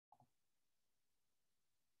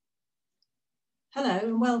Hello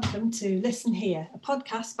and welcome to Listen Here, a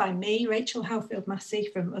podcast by me, Rachel Howfield-Massey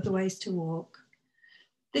from Other Ways to Walk.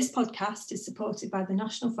 This podcast is supported by the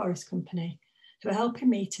National Forest Company, who are helping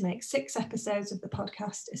me to make 6 episodes of the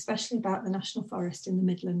podcast, especially about the National Forest in the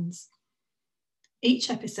Midlands. Each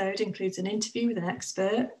episode includes an interview with an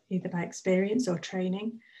expert, either by experience or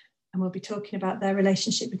training, and we'll be talking about their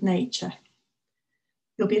relationship with nature.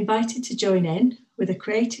 You'll be invited to join in with a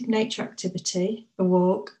creative nature activity, a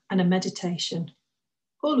walk, and a meditation,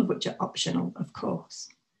 all of which are optional, of course.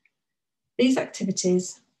 These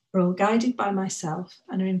activities are all guided by myself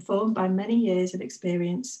and are informed by many years of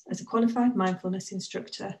experience as a qualified mindfulness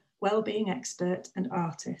instructor, wellbeing expert and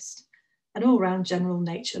artist, an all-round general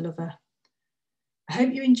nature lover. I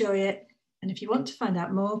hope you enjoy it, and if you want to find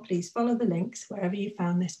out more, please follow the links wherever you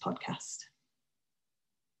found this podcast.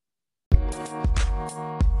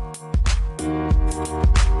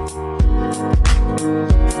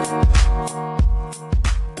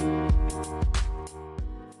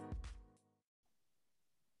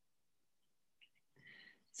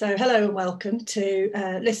 So hello and welcome to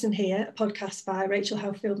Listen Here, a podcast by Rachel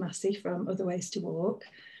Howfield-Massey from Other Ways to Walk.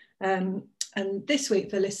 And this week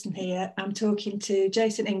for Listen Here, I'm talking to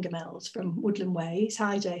Jason Ingemels from Woodland Ways.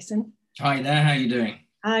 Hi, Jason. Hi there, how are you doing?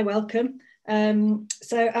 Hi, welcome.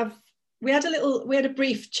 We had a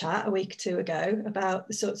brief chat a week or two ago about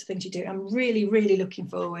the sorts of things you do. I'm really looking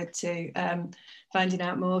forward to finding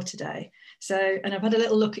out more today. And I've had a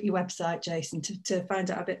little look at your website, Jason, to find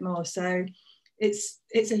out a bit more. So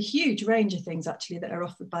it's a huge range of things actually that are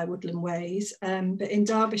offered by Woodland Ways. But in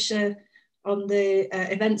Derbyshire, on the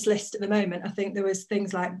events list at the moment, I think there was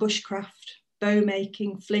things like bushcraft, bow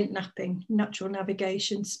making, flint knapping, natural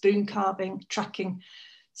navigation, spoon carving, tracking.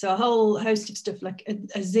 So a whole host of stuff, like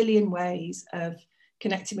a zillion ways of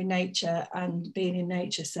connecting with nature and being in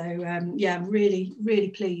nature. So yeah, I'm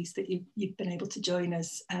really pleased that you've been able to join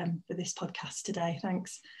us for this podcast today.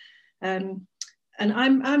 Thanks. And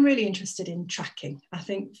I'm really interested in tracking. I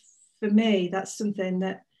think for me, that's something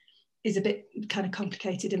that is a bit kind of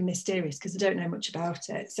complicated and mysterious because I don't know much about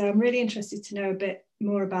it. So I'm really interested to know a bit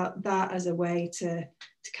more about that as a way to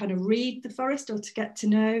kind of read the forest or to get to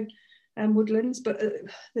know woodlands, but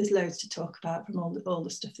there's loads to talk about from all the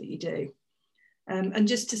stuff that you do. And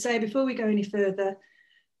just to say, before we go any further,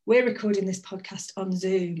 we're recording this podcast on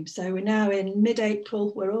Zoom. So we're now in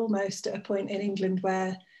mid-April. We're almost at a point in England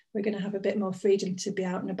where we're going to have a bit more freedom to be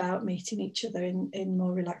out and about, meeting each other in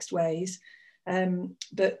more relaxed ways.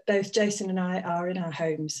 But both Jason and I are in our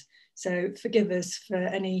homes. So forgive us for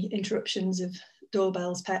any interruptions of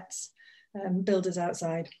doorbells, pets, builders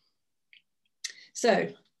outside. So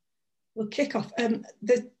we'll kick off.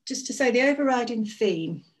 Just to say, the overriding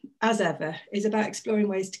theme, as ever, is about exploring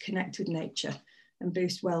ways to connect with nature and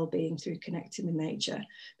boost well-being through connecting with nature.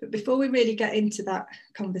 But before we really get into that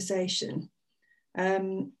conversation,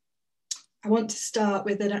 I want to start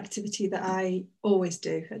with an activity that I always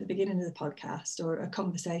do at the beginning of the podcast, or a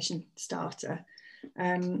conversation starter.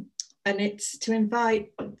 And it's to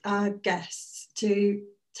invite our guests to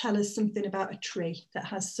tell us something about a tree that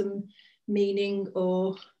has some meaning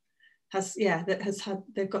or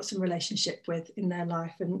they've got some relationship with in their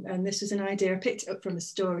life. And this was an idea I picked up from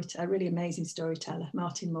a really amazing storyteller,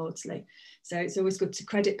 Martin Maudsley. So it's always good to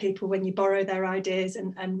credit people when you borrow their ideas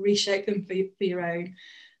and reshape them for your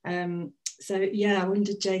own. So yeah, I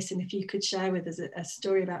wondered, Jason, if you could share with us a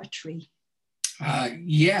story about a tree.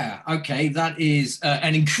 Yeah, okay, that is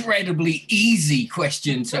an incredibly easy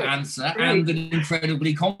question to answer and an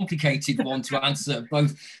incredibly complicated one to answer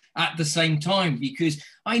both at the same time, because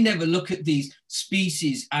I never look at these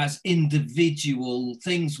species as individual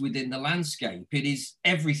things within the landscape. It is,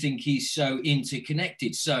 everything is so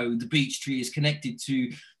interconnected. So the beech tree is connected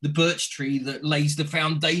to the birch tree that lays the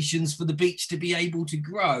foundations for the beech to be able to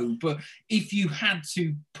grow. But if you had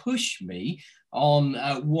to push me on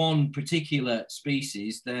one particular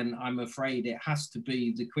species, then I'm afraid it has to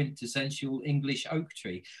be the quintessential English oak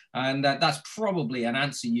tree. And that's probably an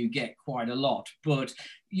answer you get quite a lot. But,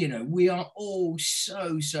 you know, we are all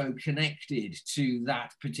so connected to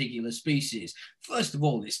that particular species. First of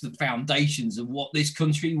all, it's the foundations of what this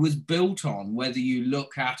country was built on, whether you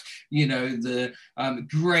look at, you know, the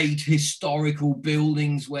great historical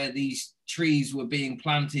buildings where these trees were being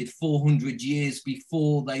planted 400 years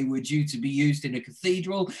before they were due to be used in a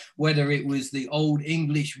cathedral, whether it was the old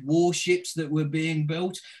English warships that were being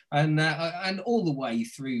built, and all the way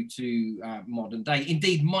through to modern day.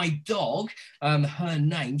 Indeed, my dog, her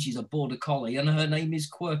name, she's a border collie, and her name is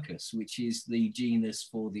Quercus, which is the genus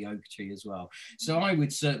for the oak tree as well. So I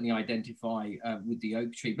would certainly identify with the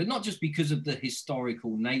oak tree, but not just because of the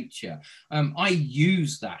historical nature. I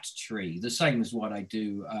use that tree the same as what I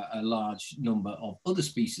do a large number of other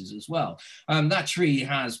species as well. That tree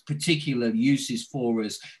has particular uses for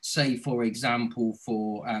us, say, for example,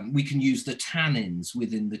 for we can use the tannins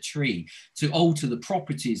within the tree to alter the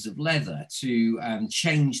properties of leather, to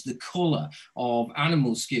change the color of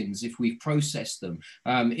animal skins if we've processed them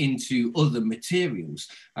into other materials.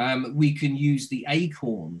 We can use the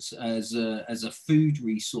acorns as a food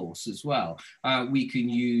resource as well. We can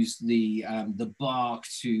use the bark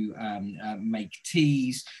to make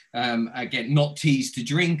teas. Again, not teas to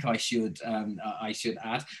drink, I should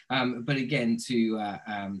add, but again to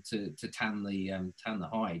tan the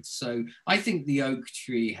hides. So I think the oak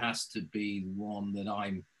tree has to be one that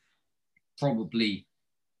I'm probably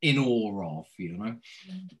in awe of, you know.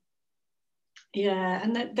 Yeah,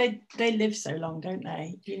 and they live so long, don't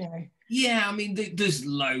they? You know. Yeah, I mean, there's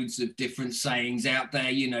loads of different sayings out there,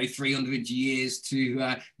 you know, 300 years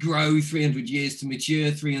to grow, 300 years to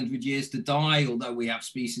mature, 300 years to die, although we have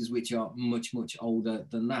species which are much, much older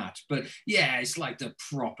than that. But yeah, it's like the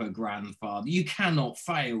proper grandfather. You cannot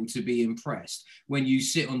fail to be impressed when you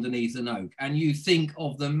sit underneath an oak and you think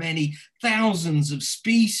of the many thousands of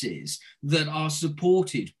species that are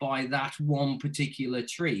supported by that one particular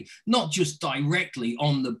tree, not just directly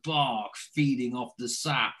on the bark feeding off the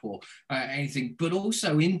sap or anything, but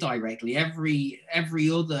also indirectly every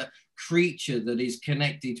other creature that is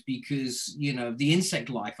connected, because you know the insect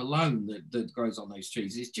life alone that grows on those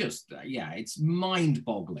trees is just yeah, it's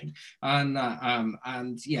mind-boggling,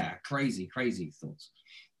 and yeah, crazy thoughts.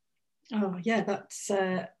 Oh yeah, that's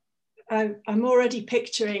I'm already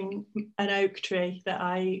picturing an oak tree that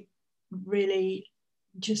I really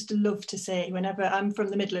just love to see. Whenever I'm from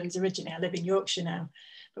the Midlands originally, I live in Yorkshire now.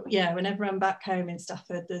 But yeah, whenever I'm back home in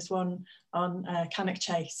Stafford, there's one on Cannock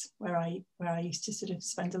Chase where I used to sort of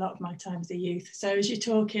spend a lot of my time as a youth. So as you're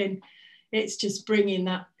talking, it's just bringing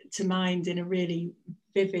that to mind in a really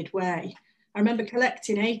vivid way. I remember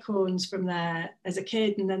collecting acorns from there as a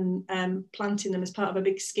kid and then planting them as part of a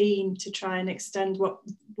big scheme to try and extend what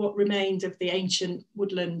remained of the ancient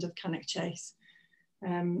woodland of Cannock Chase.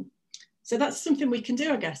 So that's something we can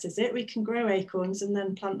do, I guess, is it? We can grow acorns and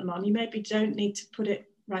then plant them on. You maybe don't need to put it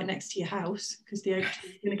right next to your house because the oak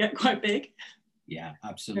tree is going to get quite big. Yeah,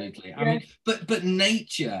 absolutely. Yeah. I mean, but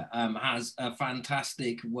nature has a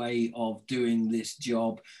fantastic way of doing this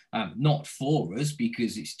job, not for us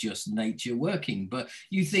because it's just nature working. But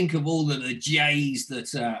you think of all of the jays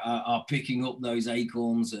that are picking up those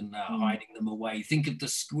acorns and hiding them away. Think of the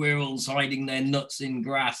squirrels hiding their nuts in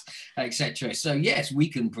grass, etc. So yes, we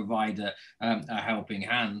can provide a helping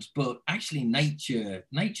hand. But actually,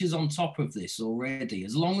 nature's on top of this already.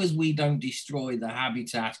 As long as we don't destroy the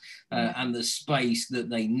habitat and the space that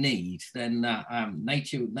they need, then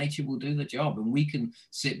nature will do the job, and we can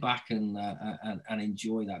sit back and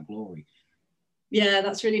enjoy that glory. Yeah,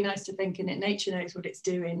 that's really nice to think, in it. Nature knows what it's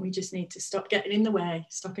doing. We just need to stop getting in the way,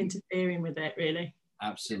 stop interfering with it, really.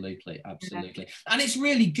 Absolutely. And it's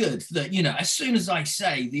really good that, you know, as soon as I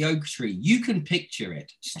say the oak tree, you can picture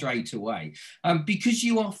it straight away because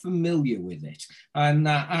you are familiar with it. And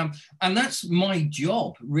that's my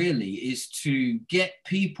job, really, is to get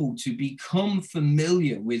people to become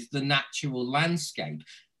familiar with the natural landscape.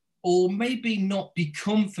 Or maybe not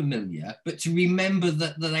become familiar, but to remember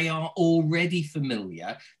that they are already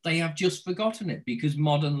familiar. They have just forgotten it because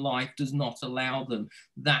modern life does not allow them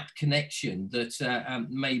that connection that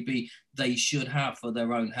maybe they should have for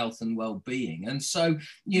their own health and well-being. And so,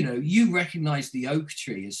 you know, you recognize the oak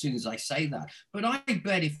tree as soon as I say that. But I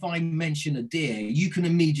bet if I mention a deer, you can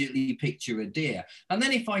immediately picture a deer. And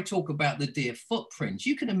then if I talk about the deer footprint,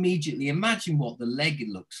 you can immediately imagine what the leg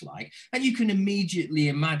looks like. And you can immediately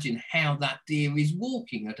imagine how that deer is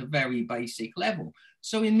walking at a very basic level.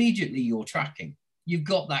 So immediately you're tracking. You've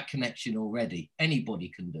got that connection already.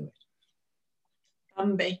 Anybody can do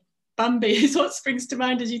it. Bambi is what springs to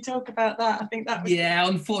mind as you talk about that. I think that was, yeah,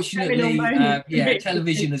 unfortunately,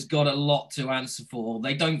 television has got a lot to answer for.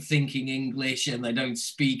 They don't think in English and they don't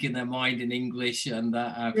speak in their mind in English, and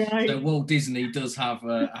right. So Walt Disney does have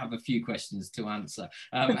a few questions to answer.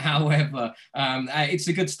 However, it's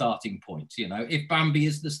a good starting point. You know, if Bambi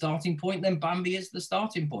is the starting point, then Bambi is the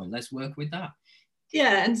starting point. Let's work with that.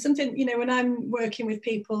 Yeah, and something, you know, when I'm working with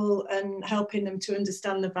people and helping them to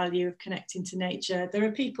understand the value of connecting to nature, there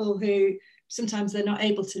are people who sometimes they're not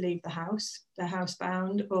able to leave the house, they're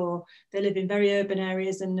housebound, or they live in very urban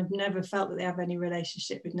areas and have never felt that they have any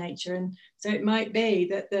relationship with nature. And so it might be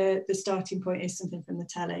that the starting point is something from the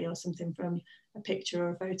telly or something from a picture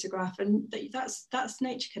or a photograph, and that's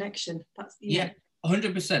nature connection. That's, you know.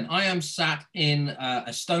 100%. I am sat in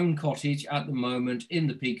a stone cottage at the moment in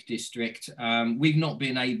the Peak District. We've not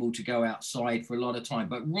been able to go outside for a lot of time,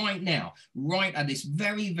 but right now, right at this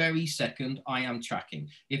very, very second, I am tracking.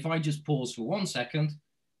 If I just pause for 1 second,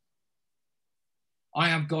 I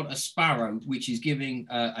have got a sparrow which is giving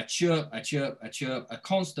a chirp, a chirp, a chirp, a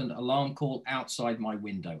constant alarm call outside my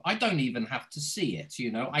window. I don't even have to see it, you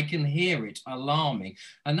know, I can hear it alarming.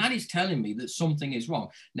 And that is telling me that something is wrong.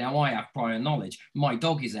 Now, I have prior knowledge. My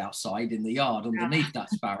dog is outside in the yard underneath that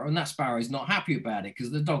sparrow, and that sparrow is not happy about it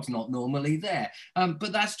because the dog's not normally there.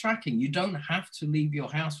 But that's tracking. You don't have to leave your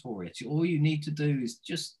house for it. All you need to do is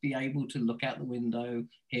just be able to look out the window,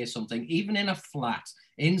 hear something, even in a flat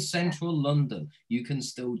in central London, you can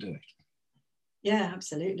still do it. Yeah,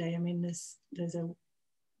 absolutely. I mean, there's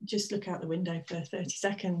just look out the window for 30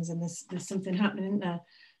 seconds and there's something happening, isn't there?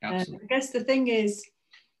 I guess the thing is,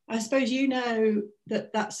 I suppose you know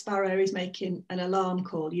that sparrow is making an alarm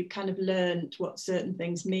call. You've kind of learned what certain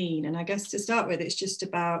things mean. And I guess to start with, it's just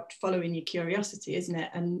about following your curiosity, isn't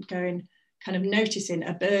it? And going, kind of noticing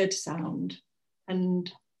a bird sound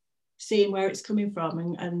and seeing where it's coming from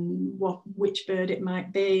and which bird it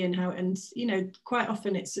might be and how, and you know, quite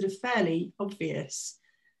often it's sort of fairly obvious.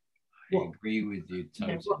 I agree with you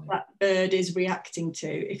totally. You know, what that bird is reacting to.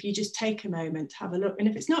 If you just take a moment to have a look, and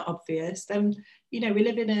if it's not obvious, then, you know, we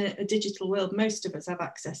live in a digital world. Most of us have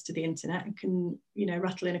access to the internet and can, you know,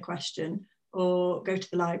 rattle in a question or go to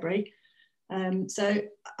the library. So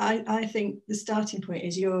I think the starting point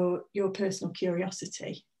is your personal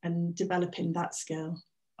curiosity and developing that skill.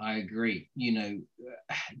 I agree. You know,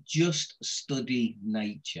 just study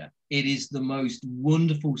nature. It is the most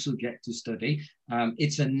wonderful subject to study.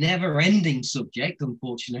 It's a never-ending subject,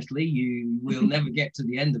 unfortunately. You will never get to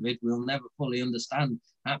the end of it. We'll never fully understand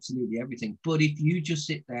absolutely everything. But if you just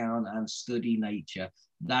sit down and study nature,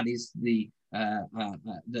 that is the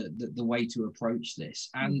way to approach this.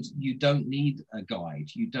 And you don't need a guide.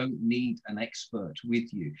 You don't need an expert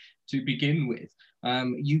with you to begin with.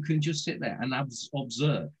 You can just sit there and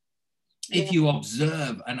observe. If you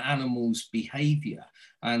observe an animal's behavior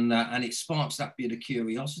and it sparks that bit of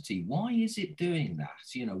curiosity, why is it doing that?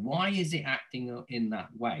 You know, why is it acting in that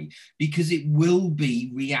way? Because it will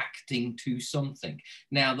be reacting to something.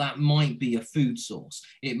 Now, that might be a food source.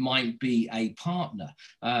 It might be a partner.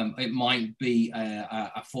 It might be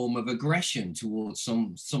a form of aggression towards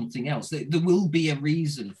something else. There will be a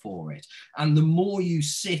reason for it. And the more you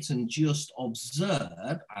sit and just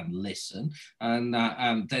observe and listen, and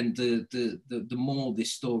then the more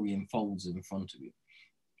this story unfolds in front of you.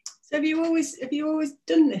 So have you always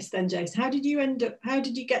done this then, Jason? How did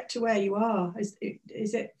you get to where you are?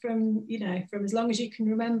 Is it from, you know, from as long as you can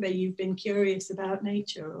remember, you've been curious about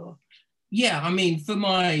nature? Or yeah, I mean, for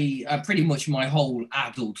my pretty much my whole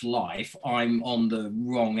adult life, I'm on the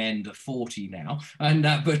wrong end of 40 now, and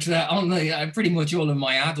but on the pretty much all of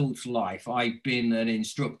my adult life, I've been an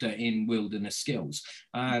instructor in wilderness skills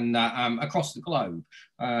and across the globe.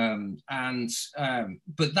 But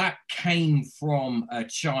that came from a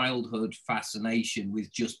childhood fascination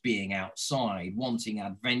with just being outside, wanting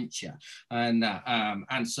adventure, and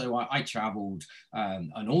so I travelled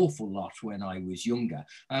an awful lot when I was younger,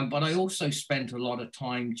 but I also spent a lot of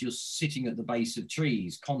time just sitting at the base of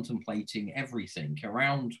trees, contemplating everything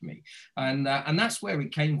around me, and that's where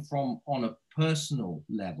it came from on a personal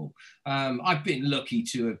level. I've been lucky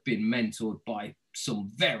to have been mentored by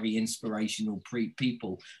some very inspirational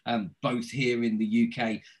people, both here in the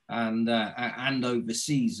UK and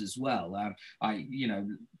overseas as well. I, you know,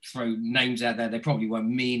 throw names out there, they probably won't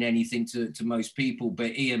mean anything to most people,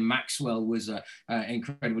 but Ian Maxwell was an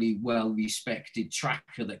incredibly well-respected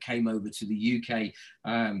tracker that came over to the UK.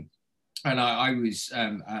 And I was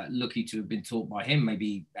lucky to have been taught by him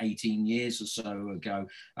maybe 18 years or so ago.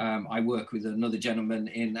 I work with another gentleman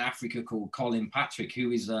in Africa called Colin Patrick,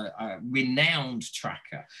 who is a renowned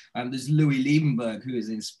tracker. There's Louis Liebenberg, who has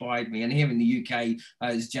inspired me. And here in the UK,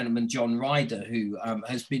 there's a gentleman, John Ryder, who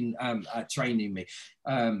has been training me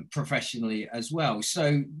professionally as well.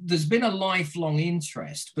 So there's been a lifelong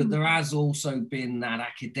interest, but there has also been that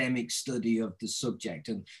academic study of the subject,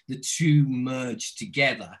 and the two merged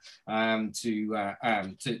together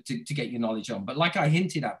to get your knowledge on. But like I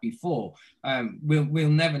hinted at before, we'll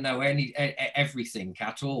never know everything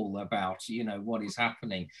at all about, you know, what is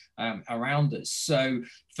happening around us. So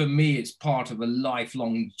for me, it's part of a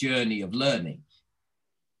lifelong journey of learning.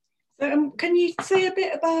 So can you say a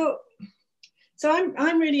bit about? So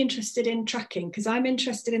I'm really interested in tracking, because I'm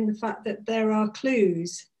interested in the fact that there are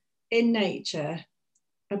clues in nature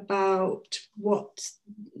about what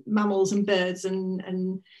mammals and birds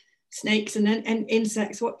and snakes and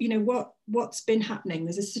insects, what's been happening.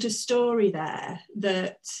 There's a sort of story there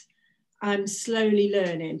that I'm slowly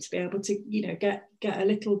learning to be able to, you know, get a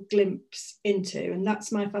little glimpse into, and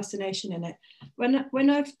that's my fascination in it. When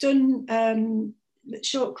I've done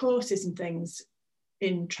short courses and things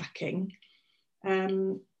in tracking,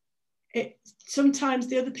 sometimes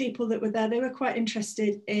the other people that were there, they were quite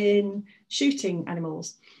interested in shooting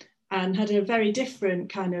animals and had a very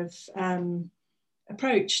different kind of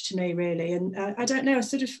approach to me, really. And I don't know,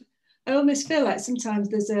 I almost feel like sometimes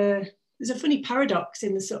there's a funny paradox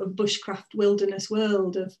in the sort of bushcraft wilderness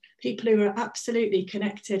world of people who are absolutely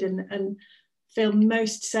connected and feel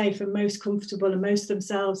most safe and most comfortable and most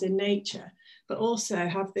themselves in nature, but also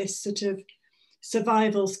have this sort of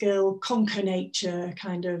survival skill, conquer nature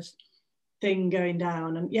kind of thing going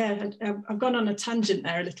down. And yeah, I've gone on a tangent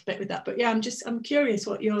there a little bit with that, but yeah, I'm curious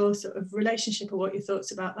what your sort of relationship or what your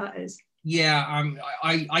thoughts about that is. Yeah,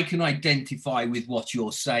 I can identify with what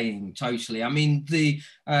you're saying totally. I mean, the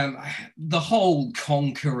whole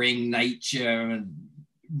conquering nature and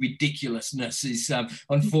ridiculousness is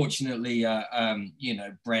unfortunately you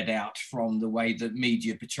know, bred out from the way that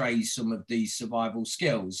media portrays some of these survival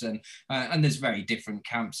skills, and there's very different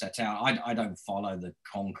camps set out. I don't follow the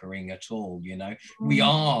conquering at all, you know. We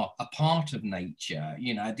are a part of nature,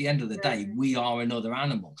 you know. At the end of the day, we are another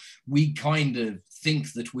animal. We kind of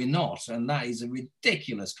think that we're not, and that is a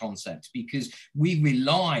ridiculous concept, because we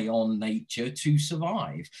rely on nature to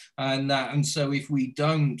survive, and so if we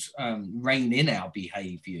don't rein in our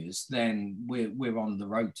behaviors, then we're on the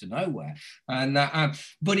road to nowhere. And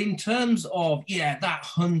but in terms of, yeah, that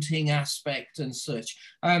hunting aspect and such,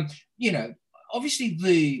 you know, obviously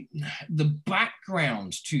the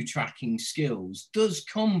background to tracking skills does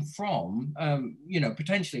come from, you know,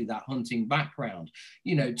 potentially that hunting background,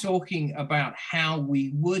 you know, talking about how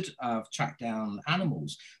we would track down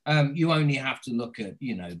animals. You only have to look at,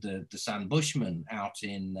 you know, the San Bushmen out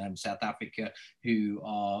in South Africa, who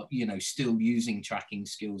are, you know, still using tracking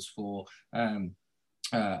skills for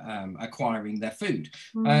acquiring their food.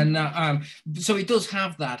 And so it does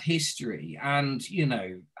have that history, and you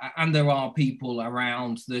know, and there are people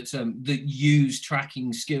around that that use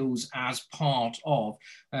tracking skills as part of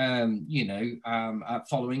you know,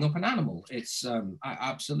 following up an animal. It's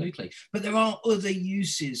absolutely, but there are other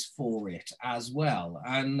uses for it as well,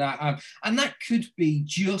 and that could be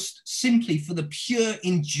just simply for the pure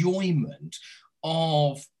enjoyment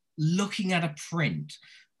of looking at a print,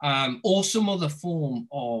 or some other form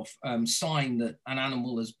of sign that an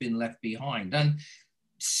animal has been left behind, and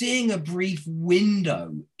seeing a brief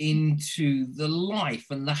window into the life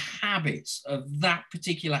and the habits of that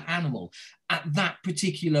particular animal at that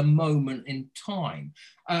particular moment in time,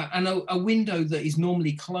 and a window that is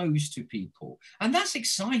normally closed to people. And that's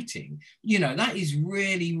exciting. You know, that is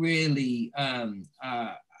really, really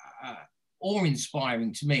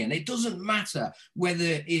awe-inspiring to me. And it doesn't matter whether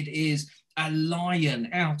it is a lion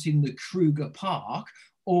out in the Kruger Park,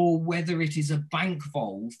 or whether it is a bank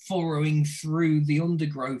vole furrowing through the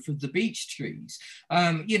undergrowth of the beech trees.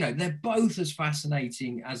 You know, they're both as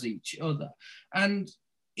fascinating as each other. And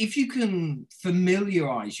if you can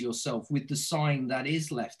familiarize yourself with the sign that is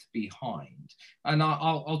left behind, and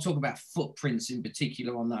I'll talk about footprints in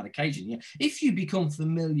particular on that occasion. Yeah, if you become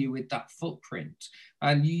familiar with that footprint,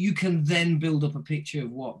 and you can then build up a picture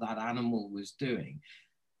of what that animal was doing,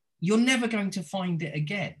 you're never going to find it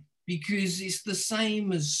again, because it's the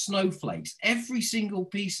same as snowflakes. Every single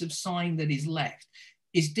piece of sign that is left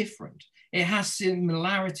is different. It has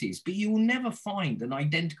similarities, but you will never find an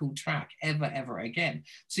identical track ever again.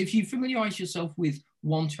 So if you familiarize yourself with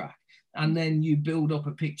one track, and then you build up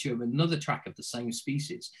a picture of another track of the same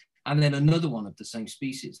species, and then another one of the same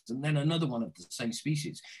species, and then another one of the same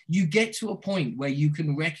species, you get to a point where you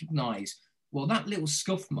can recognize, well, that little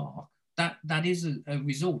scuff mark, that is a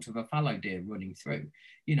result of a fallow deer running through,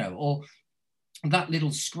 you know, or that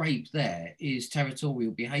little scrape there is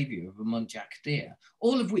territorial behavior of a muntjac deer,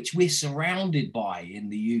 all of which we're surrounded by in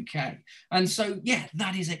the UK. And so, yeah,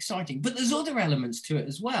 that is exciting. But there's other elements to it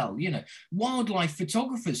as well. You know, wildlife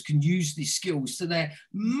photographers can use these skills to their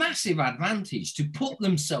massive advantage to put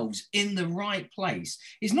themselves in the right place.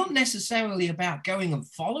 It's not necessarily about going and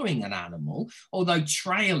following an animal, although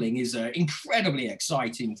trailing is an incredibly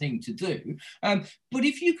exciting thing to do. But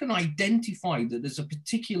if you can identify that there's a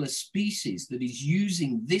particular species that is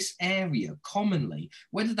using this area commonly,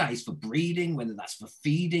 whether that is for breeding, whether that's for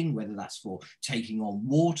feeding, whether that's for taking on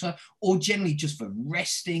water, or generally just for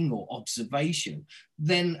resting or observation,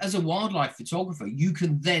 then as a wildlife photographer, you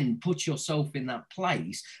can then put yourself in that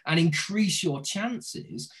place and increase your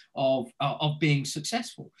chances of being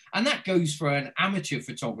successful. And that goes for an amateur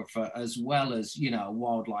photographer as well as, you know, a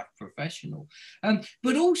wildlife professional.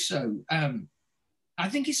 But also, I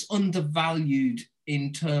think it's undervalued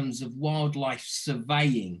in terms of wildlife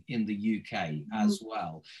surveying in the UK as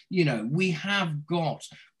well. You know, we have got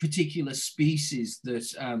particular species that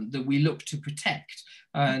that we look to protect,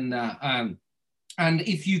 and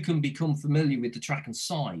if you can become familiar with the track and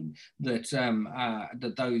sign that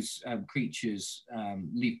that those creatures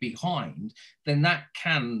leave behind, then that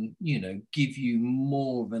can, you know, give you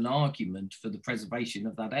more of an argument for the preservation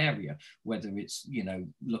of that area, whether it's, you know,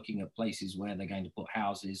 looking at places where they're going to put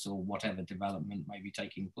houses or whatever development may be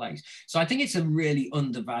taking place. So I think it's a really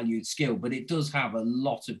undervalued skill, but it does have a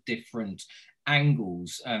lot of different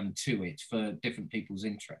angles to it for different people's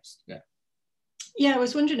interests. Yeah. Yeah, I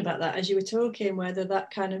was wondering about that as you were talking, whether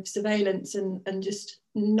that kind of surveillance and just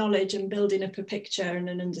knowledge and building up a picture and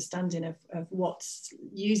an understanding of what's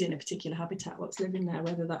using a particular habitat, what's living there,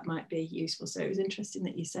 whether that might be useful. So it was interesting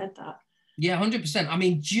that you said that. Yeah, 100%. I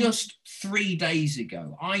mean, just 3 days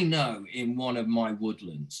ago, I know in one of my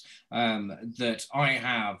woodlands that I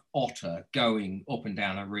have otter going up and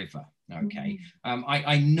down a river. Okay.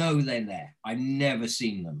 I know they're there. I've never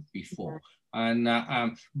seen them before. And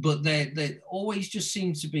but they always just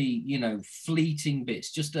seem to be, you know, fleeting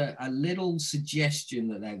bits, just a little suggestion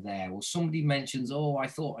that they're there, or somebody mentions, oh, I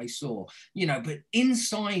thought I saw, you know, but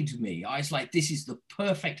inside me I was like, this is the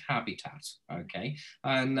perfect habitat. Okay.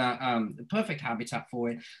 And the perfect habitat for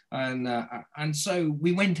it. And so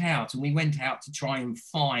we went out to try and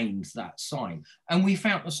find that sign, and we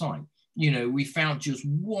found the sign. You know, we found just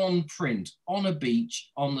one print on a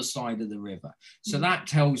beach on the side of the river. So that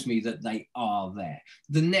tells me that they are there.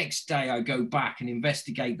 The next day I go back and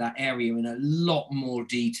investigate that area in a lot more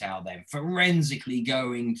detail, then forensically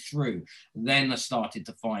going through. Then I started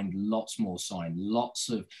to find lots more sign, lots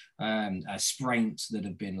of spraints that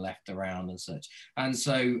have been left around and such. And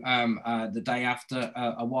so the day after,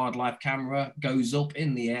 a wildlife camera goes up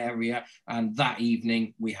in the area, and that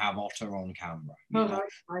evening we have otter on camera. Oh,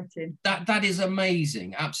 exciting. That is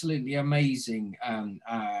amazing, absolutely amazing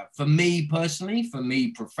for me personally, for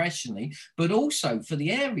me professionally, but also for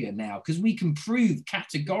the area now, because we can prove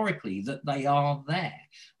categorically that they are there,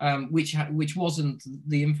 which wasn't,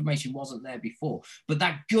 the information wasn't there before. But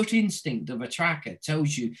that gut instinct of a tracker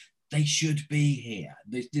tells you they should be here.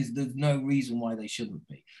 There's no reason why they shouldn't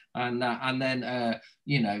be. And then,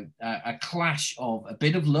 you know, a clash of a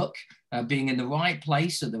bit of luck, being in the right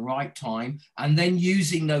place at the right time, and then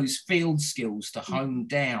using those field skills to hone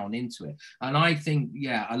down into it. And I think,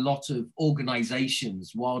 yeah, a lot of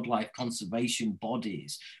organizations, wildlife conservation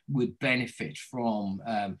bodies would benefit from,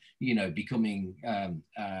 you know, becoming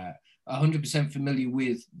 100% familiar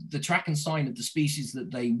with the track and sign of the species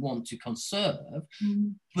that they want to conserve,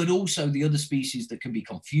 but also the other species that can be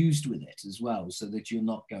confused with it as well, so that you're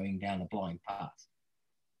not going down a blind path.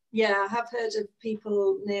 Yeah, I have heard of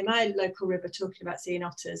people near my local river talking about seeing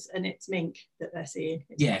otters, and it's mink that they're seeing.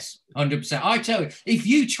 Yes, 100%. I tell you, if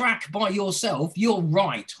you track by yourself, you're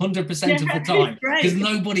right 100% of the time, because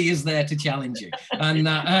nobody is there to challenge you.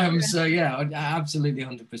 And so, yeah, absolutely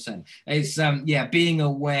 100%. It's, yeah, being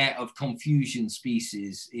aware of confusion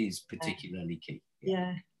species is particularly key.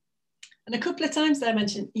 Yeah. And a couple of times there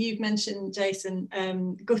you've mentioned, Jason,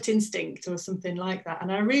 gut instinct or something like that.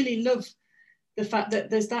 And I really love the fact that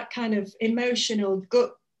there's that kind of emotional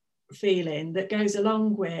gut feeling that goes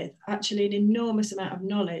along with actually an enormous amount of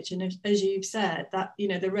knowledge. And as you've said, that, you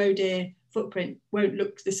know, the roe deer footprint won't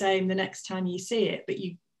look the same the next time you see it, but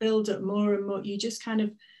you build up more and more. You just kind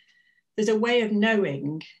of, there's a way of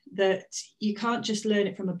knowing that you can't just learn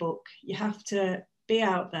it from a book. You have to be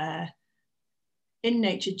out there in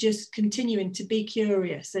nature, just continuing to be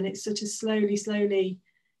curious. And it's sort of slowly,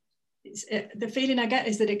 the feeling I get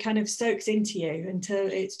is that it kind of soaks into you until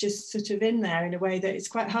it's just sort of in there in a way that it's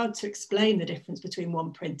quite hard to explain the difference between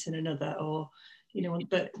one print and another, or, you know,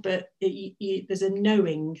 but there's a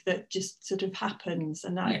knowing that just sort of happens,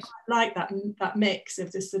 and I quite like that mix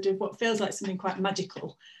of this sort of what feels like something quite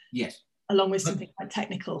magical, yes, along with something quite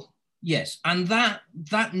technical. Yes, and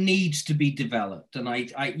that needs to be developed, and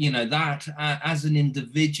I you know, that as an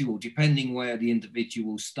individual, depending where the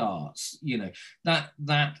individual starts, you know,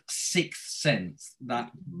 that sixth sense, that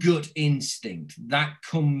gut instinct, that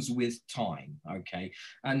comes with time, okay?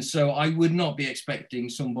 And so I would not be expecting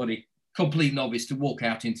somebody complete novice to walk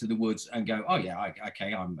out into the woods and go, oh yeah,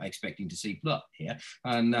 okay, I'm expecting to see blood here,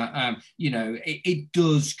 and you know, it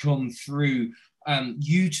does come through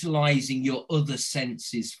utilizing your other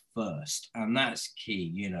senses first, and that's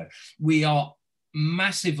key. You know, we are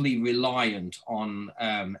massively reliant on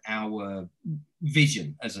our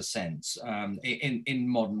vision as a sense in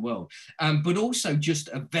modern world, but also just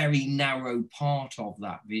a very narrow part of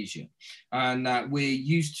that vision. And we're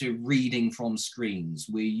used to reading from screens,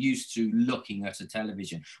 we're used to looking at a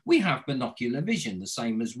television, we have binocular vision, the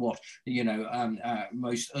same as what, you know,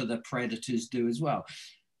 most other predators do as well.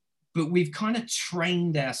 But we've kind of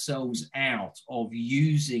trained ourselves out of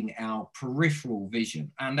using our peripheral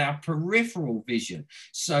vision, and our peripheral vision,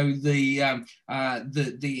 so the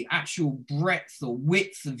actual breadth or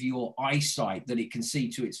width of your eyesight that it can see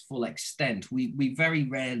to its full extent, we very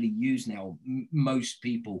rarely use now. Most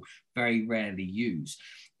people very rarely use.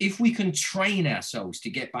 If we can train ourselves to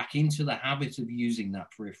get back into the habit of using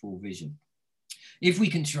that peripheral vision, if we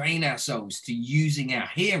can train ourselves to using our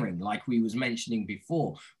hearing, like we was mentioning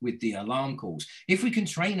before with the alarm calls, if we can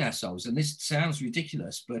train ourselves, and this sounds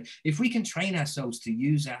ridiculous, but if we can train ourselves to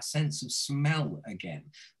use our sense of smell again,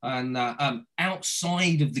 and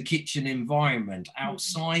outside of the kitchen environment,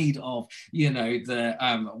 outside of, you know, the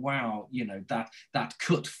wow, you know, that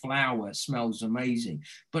cut flour smells amazing,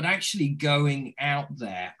 but actually going out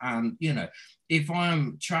there and, you know, if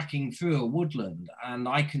I'm tracking through a woodland and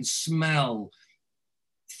I can smell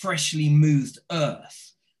freshly mouthed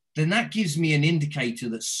earth, then that gives me an indicator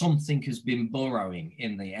that something has been burrowing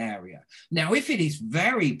in the area. Now, if it is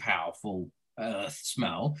very powerful earth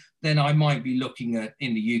smell, then I might be looking at,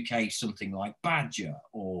 in the UK, something like badger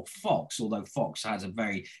or fox, although fox has a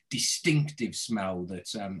very distinctive smell that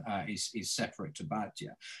is separate to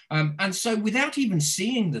badger. And so without even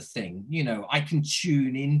seeing the thing, you know, I can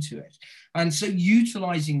tune into it. And so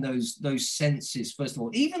utilizing those senses, first of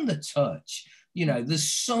all, even the touch. You know, there's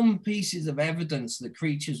some pieces of evidence that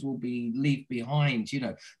creatures will leave behind, you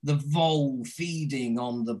know, the vole feeding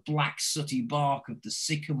on the black sooty bark of the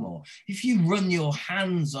sycamore. If you run your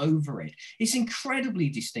hands over it, it's incredibly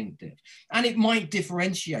distinctive. And it might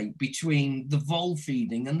differentiate between the vole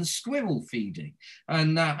feeding and the squirrel feeding.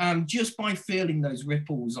 And just by feeling those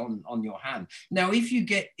ripples on your hand. Now, if you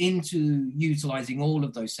get into utilizing all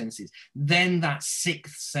of those senses, then that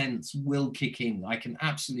sixth sense will kick in. I can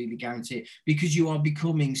absolutely guarantee it, because you are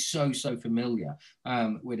becoming so familiar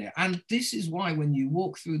with it. And this is why when you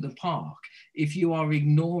walk through the park, if you are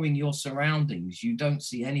ignoring your surroundings, you don't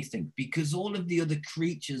see anything, because all of the other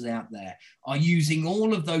creatures out there are using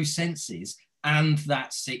all of those senses and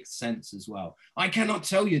that sixth sense as well. I cannot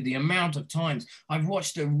tell you the amount of times I've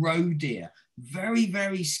watched a roe deer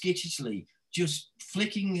very skitishly just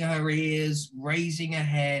flicking her ears, raising her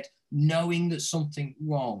head, knowing that something's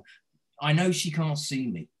wrong. I know she can't see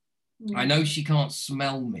me. I know she can't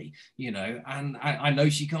smell me, you know, and I know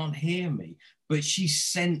she can't hear me, but she's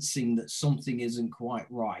sensing that something isn't quite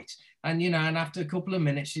right. And, you know, and after a couple of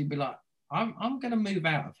minutes, she'd be like, I'm going to move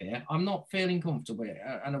out of here. I'm not feeling comfortable.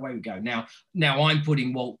 And away we go. Now I'm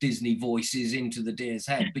putting Walt Disney voices into the deer's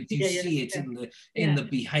head, but you see it in the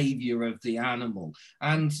behavior of the animal.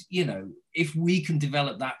 And, you know, if we can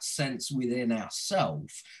develop that sense within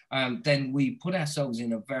ourselves, then we put ourselves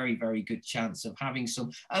in a very good chance of having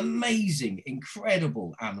some amazing,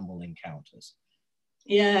 incredible animal encounters.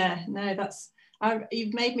 Yeah, no,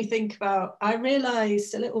 you've made me think about, I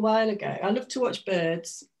realised a little while ago, I love to watch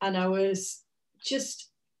birds, and I was just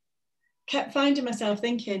kept finding myself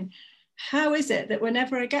thinking, how is it that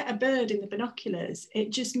whenever I get a bird in the binoculars, it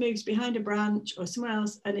just moves behind a branch or somewhere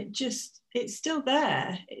else, and it's still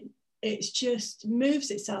there. It just moves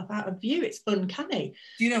itself out of view. It's uncanny.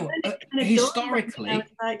 Do you know, historically,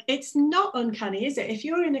 like, it's not uncanny, is it? If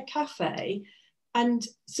you're in a cafe and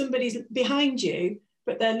somebody's behind you,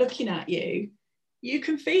 but they're looking at you, you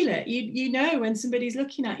can feel it. You know when somebody's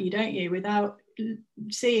looking at you, don't you? Without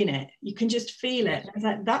seeing it, you can just feel it. It's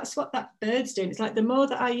like, that's what that bird's doing. It's like the more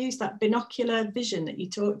that I use that binocular vision that you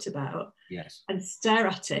talked about, and stare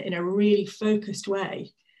at it in a really focused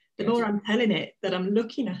way, the more I'm telling it that I'm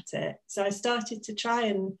looking at it. So I started to try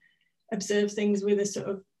and observe things with a sort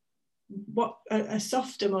of a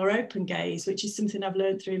softer, more open gaze, which is something I've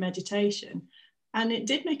learned through meditation. And it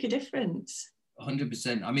did make a difference.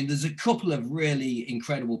 100%. I mean, there's a couple of really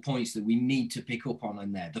incredible points that we need to pick up on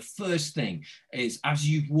in there. The first thing is, as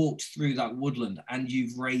you've walked through that woodland and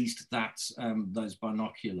you've raised that those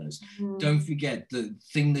binoculars, don't forget the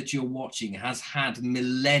thing that you're watching has had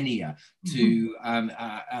millennia to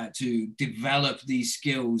develop these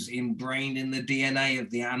skills ingrained in the DNA of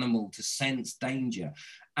the animal to sense danger.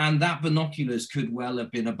 And that binoculars could well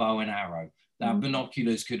have been a bow and arrow. That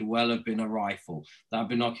binoculars could well have been a rifle. That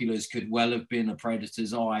binoculars could well have been a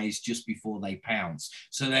predator's eyes just before they pounce.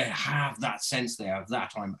 So they have that sense there of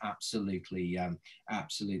that. I'm absolutely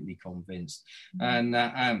convinced. And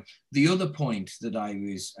the other point that I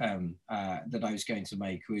was going to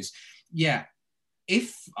make was,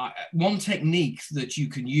 one technique that you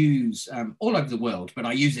can use all over the world, but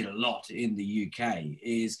I use it a lot in the UK,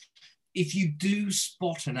 is if you do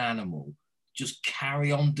spot an animal, just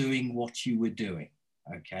carry on doing what you were doing,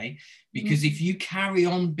 okay? Because if you carry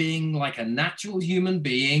on being like a natural human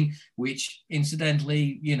being, which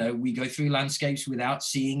incidentally, you know, we go through landscapes without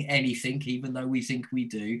seeing anything, even though we think we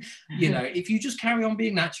do, you know, if you just carry on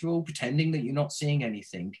being natural, pretending that you're not seeing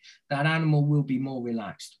anything, that animal will be more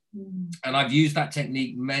relaxed. And I've used that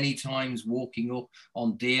technique many times walking up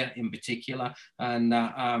on deer in particular. And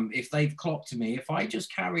if they've clocked to me, if I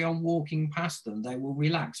just carry on walking past them, they will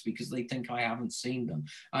relax because they think I haven't seen them.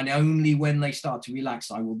 And only when they start to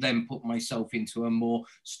relax, I will then put myself into a more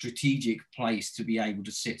strategic place to be able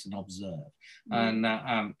to sit and observe.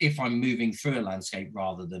 And if I'm moving through a landscape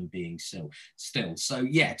rather than being still. So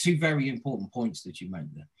yeah, two very important points that you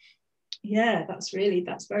make there. Yeah, that's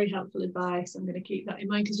very helpful advice. I'm going to keep that in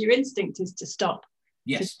mind, because your instinct is to stop.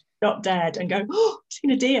 Yes. To stop dead and go, oh, I've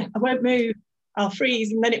seen a deer. I won't move. I'll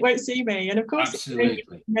freeze and then it won't see me. And of course, absolutely.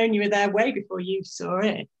 It's known you were there way before you saw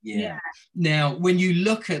it. Yeah. Now, when you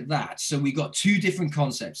look at that, so we got two different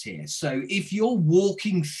concepts here. So if you're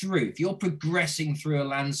walking through, if you're progressing through a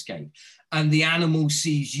landscape and the animal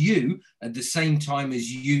sees you at the same time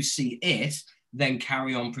as you see it, then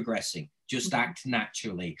carry on progressing. Just act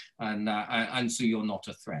naturally, and so you're not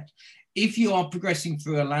a threat. If you are progressing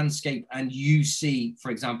through a landscape and you see,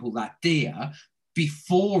 for example, that deer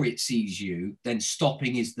before it sees you, then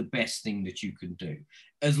stopping is the best thing that you can do,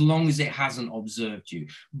 as long as it hasn't observed you.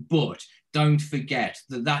 But don't forget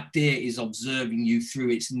that that deer is observing you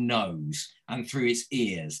through its nose and through its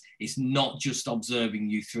ears. It's not just observing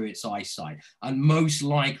you through its eyesight. And most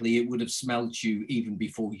likely it would have smelled you even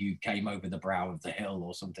before you came over the brow of the hill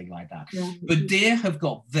or something like that. Yeah. But deer have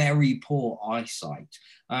got very poor eyesight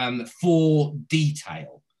for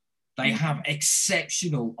detail. They have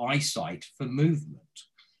exceptional eyesight for movement.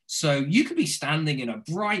 So you could be standing in a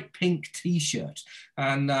bright pink t-shirt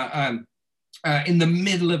and in the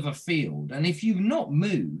middle of a field. And if you've not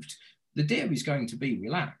moved, the deer is going to be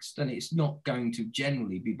relaxed and it's not going to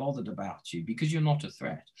generally be bothered about you because you're not a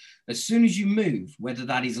threat. As soon as you move, whether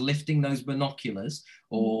that is lifting those binoculars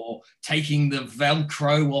or taking the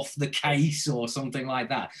Velcro off the case or something like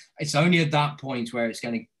that, it's only at that point where it's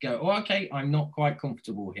going to go, oh, okay, I'm not quite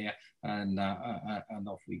comfortable here. And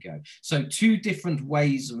off we go. So two different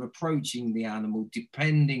ways of approaching the animal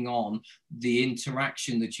depending on the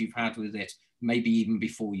interaction that you've had with it, maybe even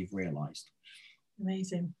before you've realized.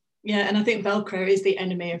 Amazing. Yeah, and I think Velcro is the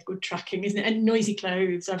enemy of good tracking, isn't it? And noisy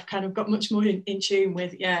clothes, I've kind of got much more in tune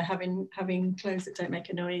with, having clothes that don't make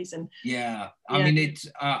a noise. And I mean, it.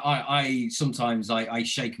 I sometimes I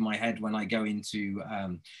shake my head when I go into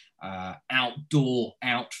outdoor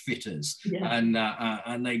outfitters,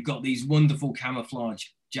 and they've got these wonderful camouflage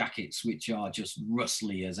jackets which are just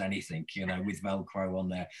rustly as anything, you know, with Velcro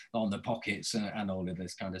on the pockets and all of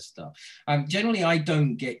this kind of stuff. Generally, I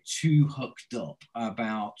don't get too hooked up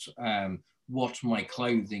about what my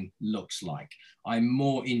clothing looks like. I'm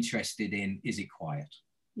more interested in, is it quiet?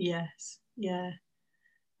 Yes, yeah.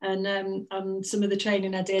 And some of the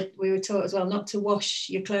training I did, we were taught as well not to wash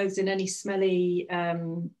your clothes in any smelly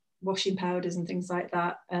washing powders and things like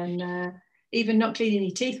that. And even not cleaning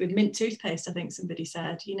your teeth with mint toothpaste, I think somebody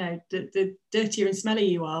said. You know, the dirtier and smelly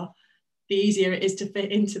you are, the easier it is to fit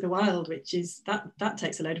into the wild, which is that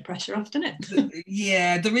takes a load of pressure off, doesn't it?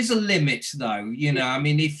 Yeah, there is a limit though. You know, I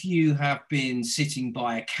mean, if you have been sitting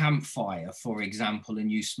by a campfire, for example, and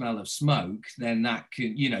you smell of smoke, then that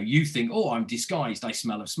can, you know, you think, oh, I'm disguised, I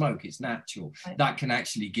smell of smoke, it's natural. Right. That can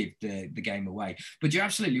actually give the game away. But you're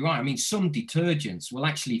absolutely right. I mean, some detergents will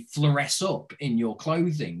actually fluoresce up in your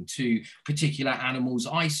clothing to particular animals'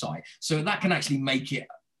 eyesight. So that can actually make it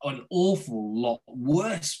an awful lot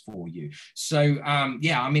worse for you. So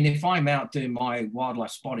yeah, I mean, if I'm out doing my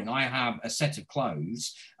wildlife spotting, I have a set of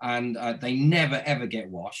clothes, and they never ever get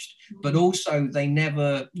washed, but also they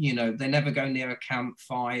never, you know, they never go near a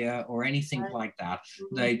campfire or anything like that.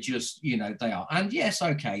 They just, you know, they are, and yes,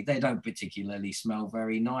 okay, they don't particularly smell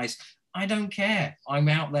very nice. I don't care. I'm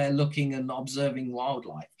out there looking and observing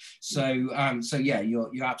wildlife. So, so yeah,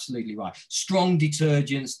 you're absolutely right. Strong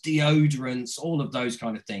detergents, deodorants, all of those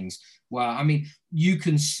kind of things. Well, I mean, you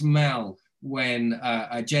can smell when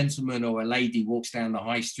a gentleman or a lady walks down the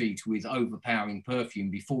high street with overpowering perfume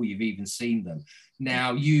before you've even seen them.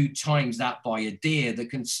 Now you times that by a deer that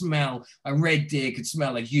can smell, a red deer could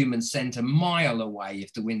smell a human scent a mile away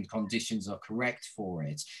if the wind conditions are correct for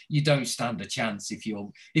it. You don't stand a chance if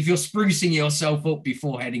you're sprucing yourself up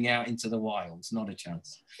before heading out into the wilds. Not a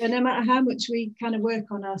chance. But no matter how much we kind of work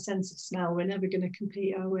on our sense of smell, we're never going to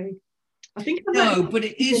compete, are we? I think no, but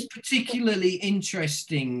it is particularly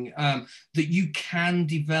interesting that you can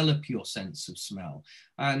develop your sense of smell,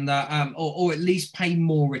 and or at least pay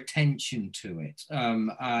more attention to it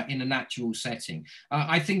in a natural setting.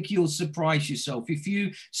 I think you'll surprise yourself if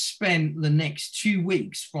you spend the next 2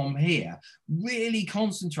 weeks from here really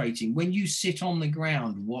concentrating. When you sit on the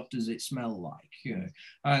ground, what does it smell like? You know,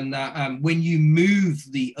 and when you move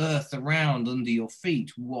the earth around under your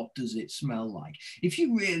feet, what does it smell like? If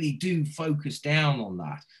you really do focus down on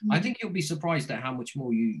that, I think you'll be surprised at how much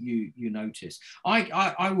more you notice.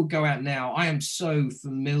 I will go out now. I am so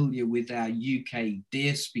familiar with our UK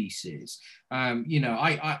deer species. You know,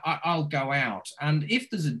 I'll go out, and if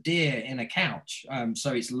there's a deer in a couch,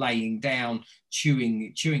 so it's laying down,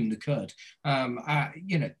 chewing the cud,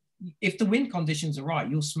 you know, if the wind conditions are right,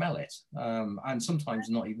 you'll smell it, and sometimes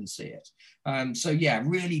not even see it. So yeah,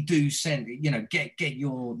 really do get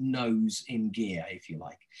your nose in gear, if you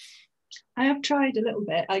like. I have tried a little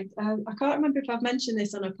bit. I can't remember if I've mentioned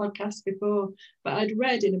this on a podcast before, but I'd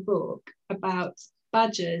read in a book about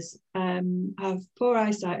badgers have poor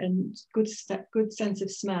eyesight and good sense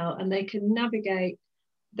of smell, and they can navigate.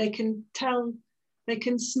 They can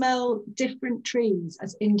smell different trees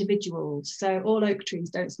as individuals. So all oak trees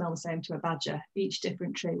don't smell the same to a badger. Each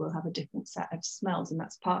different tree will have a different set of smells, and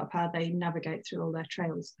that's part of how they navigate through all their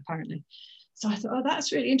trails, apparently. So I thought, oh,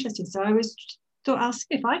 that's really interesting. So I thought, I'll see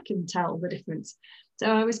if I can tell the difference. So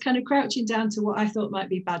I was kind of crouching down to what I thought might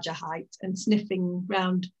be badger height and sniffing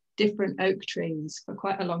round different oak trees for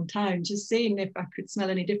quite a long time, just seeing if I could smell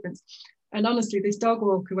any difference. And honestly, this dog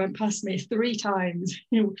walker went past me 3 times,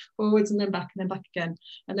 forwards and then back again.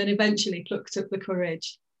 And then eventually plucked up the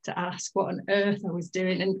courage to ask what on earth I was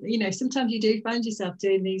doing. And, you know, sometimes you do find yourself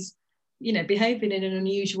doing these, you know, behaving in an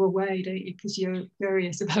unusual way, don't you? Because you're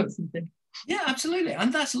curious about something. Yeah, absolutely.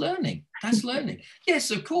 And that's learning. That's learning.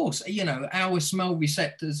 Yes, of course. You know, our smell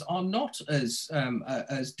receptors are not as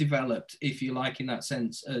developed, if you like, in that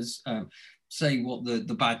sense, as say what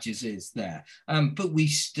the badgers is there, but we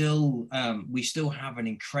still have an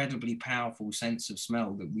incredibly powerful sense of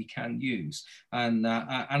smell that we can use, and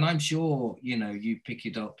I'm sure, you know, you pick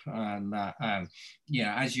it up, and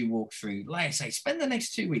yeah, as you walk through, like I say, spend the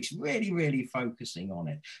next 2 weeks really focusing on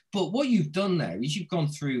it. But what you've done there is you've gone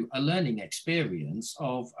through a learning experience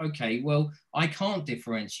of, okay, well, I can't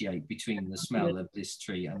differentiate between the smell of this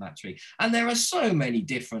tree and that tree, and there are so many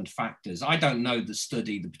different factors. I don't know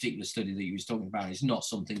the particular study that you was talking about is not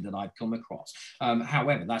something that I've come across.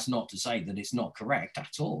 However, that's not to say that it's not correct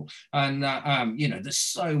at all. And you know, there's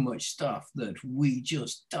so much stuff that we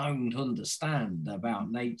just don't understand about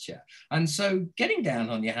nature. And so getting down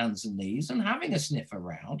on your hands and knees and having a sniff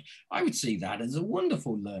around, I would see that as a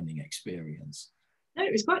wonderful learning experience. No,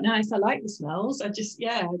 it was quite nice. I like the smells. I just,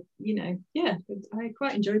 yeah, you know, yeah, I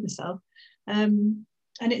quite enjoyed myself. And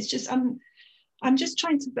it's just, I'm just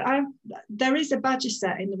trying to, there is a badger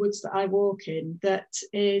set in the woods that I walk in that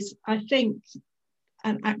is, I think,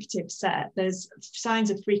 an active set. There's signs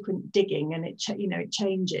of frequent digging, and it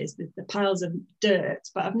changes the piles of dirt,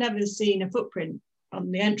 but I've never seen a footprint on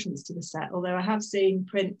the entrance to the set, although I have seen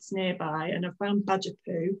prints nearby, and I've found badger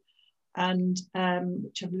poo, and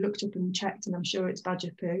which I've looked up and checked, and I'm sure it's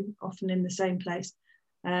badger poo, often in the same place.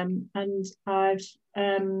 And I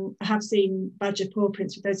have seen badger paw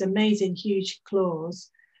prints with those amazing huge claws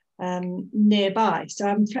nearby. So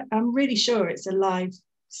I'm really sure it's a live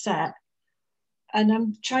set, and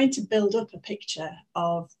I'm trying to build up a picture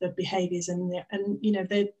of the behaviours and you know,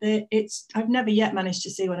 I've never yet managed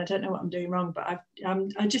to see one. I don't know what I'm doing wrong, but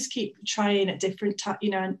I just keep trying at different times.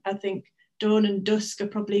 You know, and I think dawn and dusk are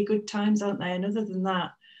probably good times, aren't they? And other than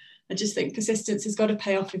that, I just think persistence has got to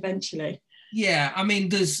pay off eventually. Yeah, I mean,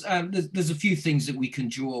 there's a few things that we can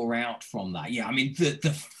draw out from that. Yeah, I mean,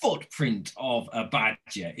 the footprint of a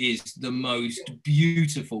badger is the most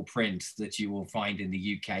beautiful print that you will find in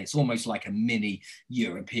the UK. It's almost like a mini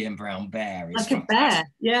European brown bear. It's like a bear,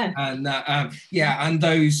 yeah. And yeah, and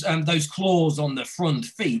those claws on the front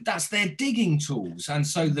feet, that's their digging tools, and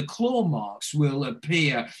so the claw marks will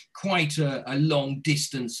appear quite a long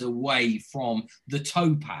distance away from the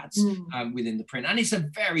toe pads within the print, and it's a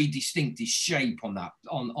very distinctive shape on that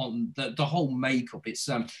on the whole makeup.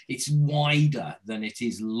 It's wider than it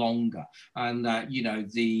is longer, and you know,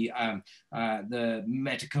 the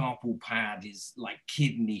metacarpal pad is like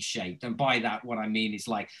kidney shaped, and by that what I mean is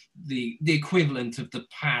like the equivalent of the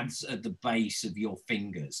pads at the base of your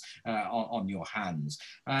fingers on your hands,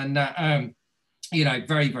 and you know,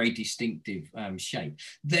 very, very distinctive shape.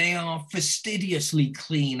 They are fastidiously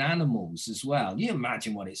clean animals as well. You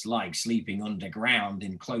imagine what it's like sleeping underground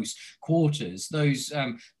in close quarters.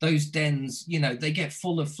 Those dens, you know, they get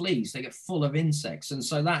full of fleas, they get full of insects. And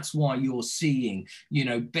so that's why you're seeing, you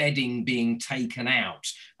know, bedding being taken out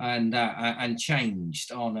and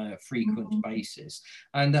changed on a frequent basis.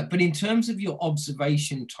 And but in terms of your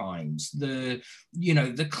observation times, the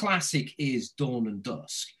classic is dawn and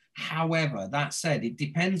dusk. However, that said, it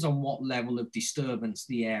depends on what level of disturbance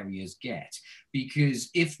the areas get, because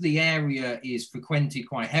if the area is frequented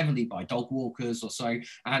quite heavily by dog walkers or so,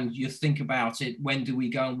 and you think about it, when do we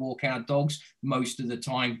go and walk our dogs? Most of the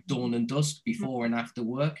time, dawn and dusk, before and after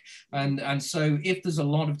work. And so if there's a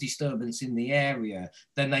lot of disturbance in the area,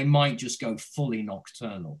 then they might just go fully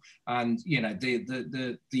nocturnal. And, you know,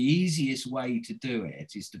 the easiest way to do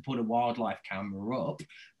it is to put a wildlife camera up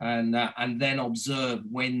and then observe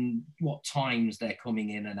what times they're coming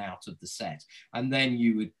in and out of the set. And then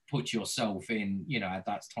you would put yourself in, you know, at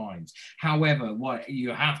that times. However, what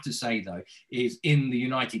you have to say though is in the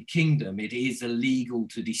United Kingdom, it is illegal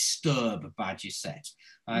to disturb a badger set.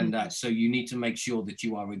 And so you need to make sure that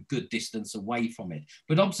you are a good distance away from it.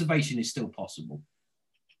 But observation is still possible.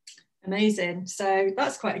 Amazing. So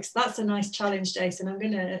that's a nice challenge, Jason. I'm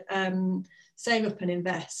going to save up and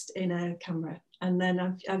invest in a camera. And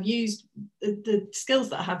then I've used the skills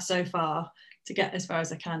that I have so far to get as far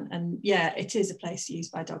as I can. And yeah, it is a place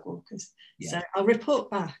used by dog walkers. Yeah. So I'll report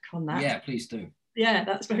back on that. Yeah, please do. Yeah,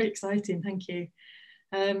 that's very exciting. Thank you.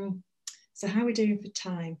 So how are we doing for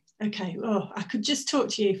time? Okay, I could just talk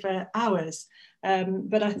to you for hours,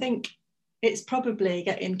 but I think it's probably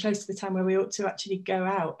getting close to the time where we ought to actually go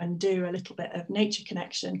out and do a little bit of nature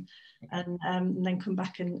connection and then come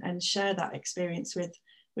back and share that experience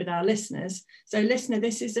with our listeners. So listener,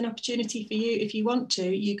 this is an opportunity for you. If you want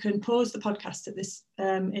to, you can pause the podcast at this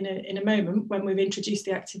in a moment when we've introduced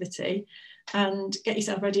the activity, and get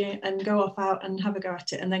yourself ready and go off out and have a go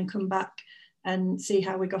at it, and then come back and see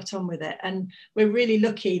how we got on with it. And we're really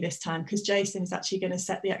lucky this time because Jason is actually going to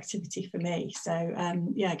set the activity for me. So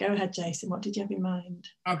yeah, go ahead, Jason. What did you have in mind?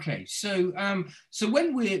 Okay, so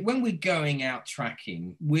when we're going out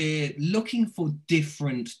tracking, we're looking for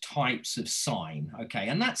different types of sign. Okay,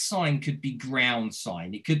 and that sign could be ground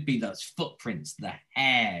sign. It could be those footprints, the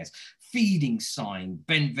hairs, feeding sign,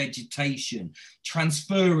 bent vegetation,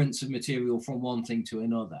 transference of material from one thing to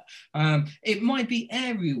another. It might be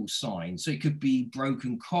aerial sign, so it could be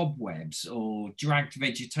broken cobwebs or dragged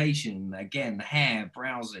vegetation, again, hair,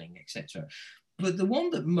 browsing, etc. But the one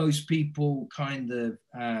that most people kind of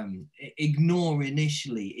ignore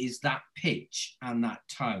initially is that pitch and that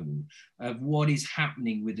tone of what is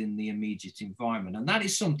happening within the immediate environment. And that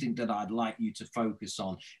is something that I'd like you to focus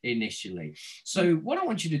on initially. So what I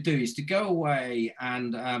want you to do is to go away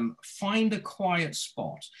and find a quiet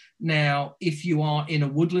spot. Now, if you are in a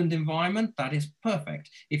woodland environment, that is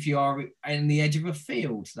perfect. If you are in the edge of a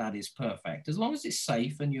field, that is perfect, as long as it's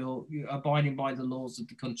safe and you're abiding by the laws of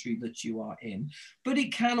the country that you are in. But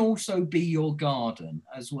it can also be your garden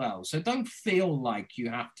as well. So don't feel like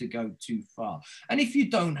you have to go too far. And if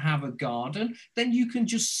you don't have a garden, then you can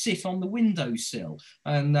just sit on the windowsill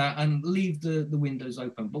and leave the windows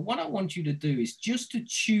open. But what I want you to do is just to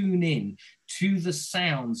tune in to the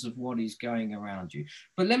sounds of what is going around you.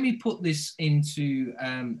 But let me put this into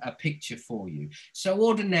a picture for you. So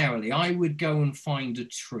ordinarily, I would go and find a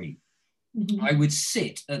tree. Mm-hmm. I would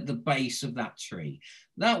sit at the base of that tree.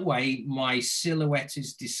 That way, my silhouette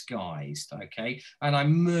is disguised, okay? And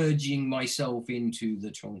I'm merging myself into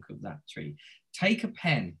the trunk of that tree. Take a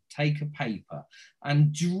pen, take a paper,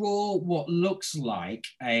 and draw what looks like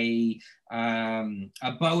a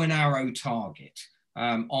bow and arrow target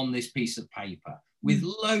on this piece of paper with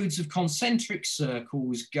loads of concentric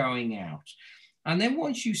circles going out. And then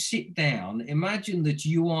once you sit down, imagine that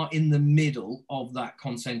you are in the middle of that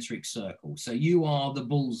concentric circle. So you are the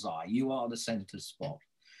bullseye, you are the center spot.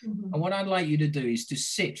 Mm-hmm. And what I'd like you to do is to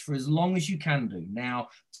sit for as long as you can do. Now,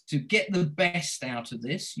 to get the best out of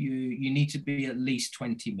this, you need to be at least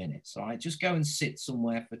 20 minutes. All right, just go and sit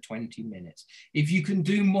somewhere for 20 minutes. If you can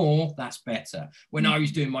do more, that's better. When I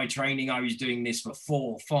was doing my training, I was doing this for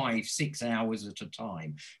 4, 5, 6 hours at a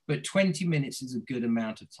time. But 20 minutes is a good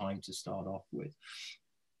amount of time to start off with.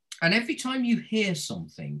 And every time you hear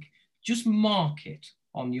something, just mark it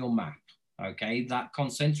on your map. Okay, that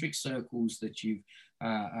concentric circles that you've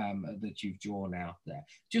drawn out there,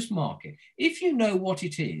 just mark it. If you know what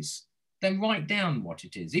it is, then write down what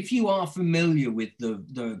it is. If you are familiar with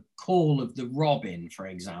the call of the robin, for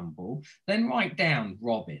example, then write down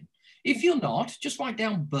robin. If you're not, just write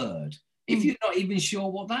down bird. If you're not even sure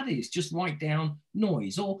what that is, just write down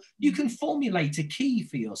noise, or you can formulate a key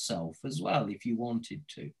for yourself as well if you wanted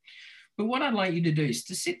to. But what I'd like you to do is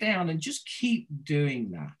to sit down and just keep doing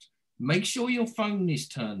that. Make sure your phone is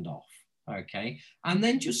turned off, okay? And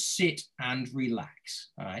then just sit and relax,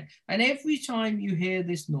 all right? And every time you hear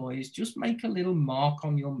this noise, just make a little mark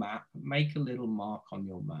on your map, make a little mark on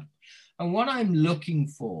your map. And what I'm looking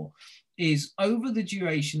for is over the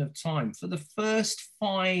duration of time, for the first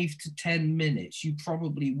 5 to 10 minutes, you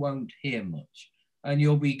probably won't hear much. And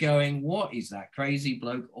you'll be going, what is that crazy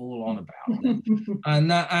bloke all on about then?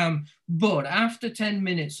 And that, but after 10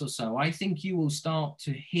 minutes or so, I think you will start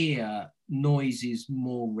to hear noises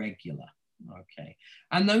more regular, okay?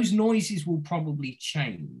 And those noises will probably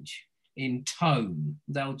change in tone,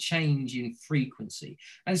 they'll change in frequency.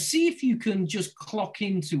 And see if you can just clock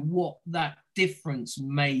into what that difference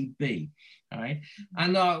may be. All right.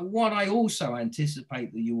 And what I also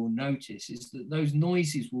anticipate that you will notice is that those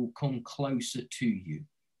noises will come closer to you.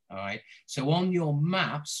 All right. So on your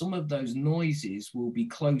map, some of those noises will be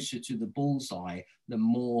closer to the bullseye the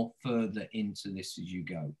more further into this as you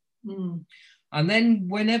go. Mm. And then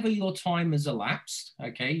whenever your time has elapsed,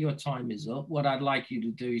 okay, your time is up, what I'd like you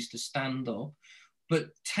to do is to stand up, but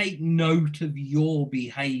take note of your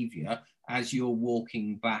behavior as you're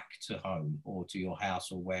walking back to home or to your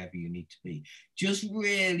house or wherever you need to be. Just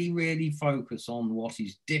really, really focus on what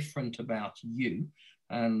is different about you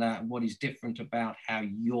and what is different about how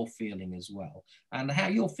you're feeling as well, and how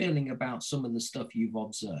you're feeling about some of the stuff you've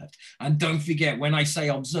observed. And don't forget, when I say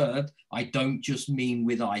observed, I don't just mean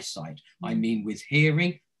with eyesight. I mean with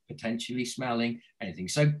hearing, potentially smelling, anything.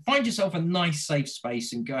 So find yourself a nice safe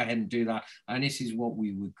space and go ahead and do that. And this is what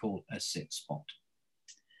we would call a sit spot.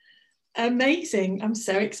 Amazing. I'm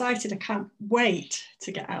so excited. I can't wait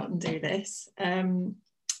to get out and do this.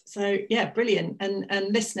 So yeah, brilliant.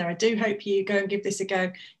 And listener, I do hope you go and give this a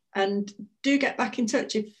go, and do get back in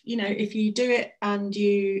touch if you do it and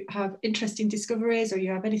you have interesting discoveries or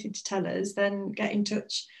you have anything to tell us, then get in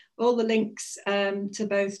touch. All the links to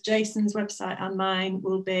both Jason's website and mine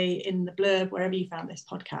will be in the blurb wherever you found this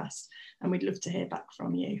podcast, and we'd love to hear back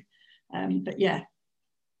from you. But yeah.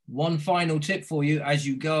 One final tip for you as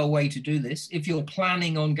you go away to do this: if you're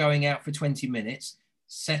planning on going out for 20 minutes,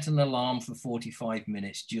 set an alarm for 45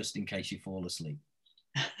 minutes just in case you fall asleep.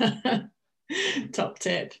 Top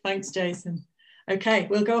tip. Thanks, Jason. Okay,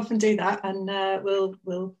 we'll go off and do that, and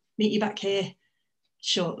we'll meet you back here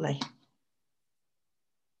shortly.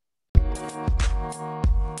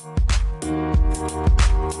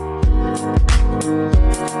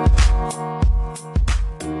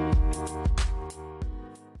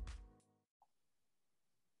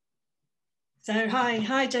 So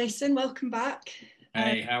hi Jason, welcome back.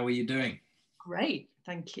 Hey, how are you doing? Great,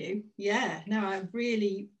 thank you. Yeah, no, I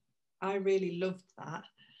really loved that.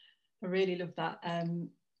 I really loved that.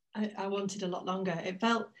 I wanted a lot longer. It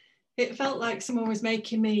felt like someone was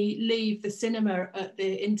making me leave the cinema at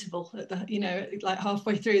the interval, at the like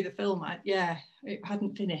halfway through the film. It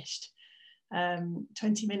hadn't finished.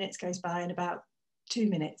 20 minutes goes by in about 2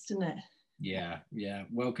 minutes, doesn't it? Yeah.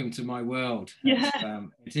 Welcome to my world. Yeah.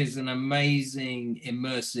 It is an amazing,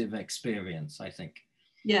 immersive experience, I think.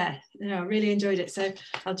 Yeah, I really enjoyed it. So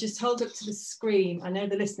I'll just hold up to the screen. I know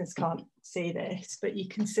the listeners can't see this, but you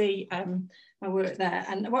can see my work there.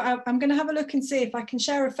 And I'm going to have a look and see if I can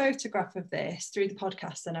share a photograph of this through the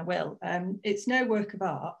podcast, and I will. It's no work of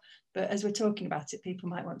art, but as we're talking about it, people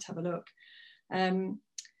might want to have a look.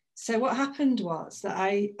 So what happened was that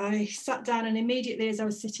I sat down, and immediately as I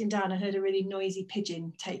was sitting down, I heard a really noisy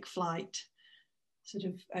pigeon take flight, sort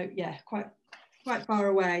of, quite far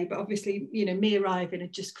away. But obviously, me arriving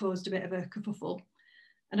had just caused a bit of a kerfuffle.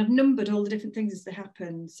 And I've numbered all the different things as they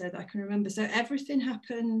happened so that I can remember. So everything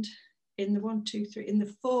happened in the 1, 2, 3, in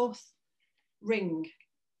the 4th ring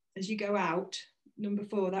as you go out, number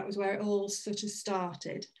 4, that was where it all sort of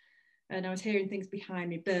started. And I was hearing things behind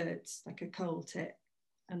me, birds, like a coal tit,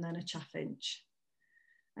 and then a chaffinch,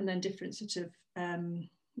 and then different sort of,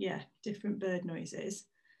 different bird noises.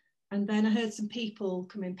 And then I heard some people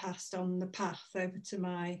coming past on the path over to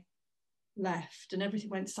my left, and everything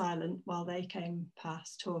went silent while they came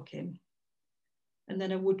past talking. And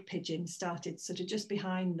then a wood pigeon started sort of just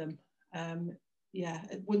behind them.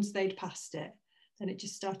 Once they'd passed it, then it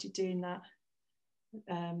just started doing that,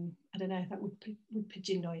 I don't know, that wood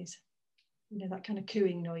pigeon noise. You know, that kind of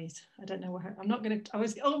cooing noise. I don't know what, I'm not going to, I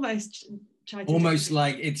was almost trying to... Almost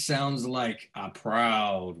like, it sounds like a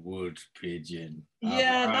proud wood pigeon.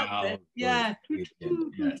 Yeah, that's it. Yeah.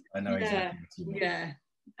 Yes, I know exactly what you mean. Yeah.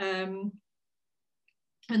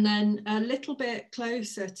 And then a little bit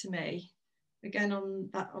closer to me, again on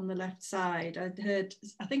the left side, I'd heard,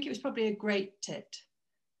 I think it was probably a great tit.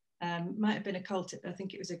 Might have been a coal tit, but I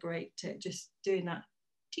think it was a great tit, just doing that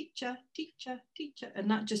teacher, teacher, teacher.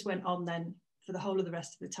 And that just went on then for the whole of the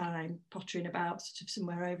rest of the time, pottering about sort of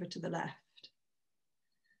somewhere over to the left.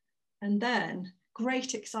 And then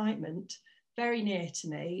great excitement, very near to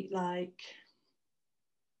me, like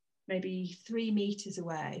maybe 3 meters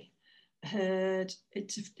away. I heard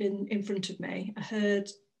it in front of me. I heard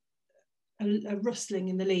a rustling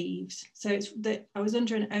in the leaves. So it's that I was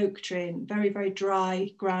under an oak tree in very, very dry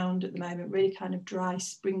ground at the moment, really kind of dry,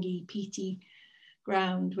 springy, peaty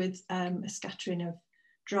ground with a scattering of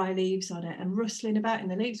dry leaves on it, and rustling about in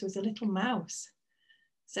the leaves was a little mouse.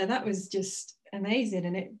 So that was just amazing.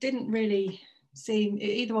 And it didn't really seem, it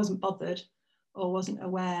either wasn't bothered or wasn't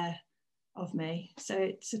aware of me. So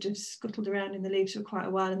it sort of scuttled around in the leaves for quite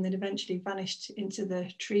a while and then eventually vanished into the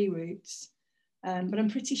tree roots. But I'm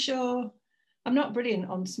pretty sure, I'm not brilliant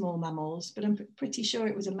on small mammals, but I'm pretty sure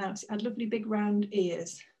it was a mouse. It had lovely big round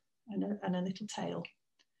ears and a little tail.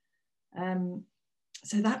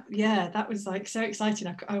 So that was like so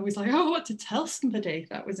exciting. I was like, oh, what to tell somebody?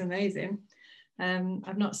 That was amazing.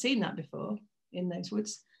 I've not seen that before in those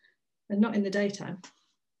woods, and not in the daytime.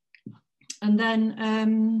 And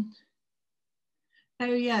then,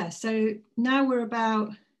 so now we're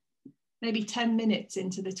about maybe 10 minutes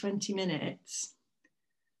into the 20 minutes.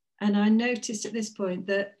 And I noticed at this point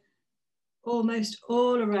that almost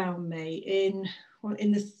all around me in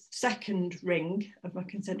the second ring of my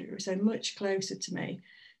concentric ring, so much closer to me,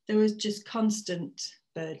 there was just constant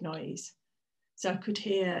bird noise. So I could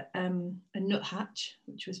hear a nuthatch,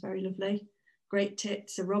 which was very lovely, great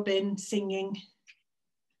tits, a robin singing,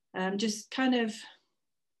 just kind of,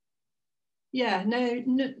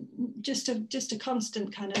 just a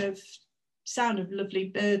constant kind of sound of lovely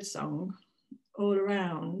bird song all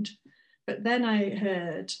around. But then I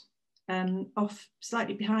heard off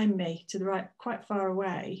slightly behind me to the right, quite far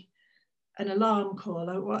away, an alarm call.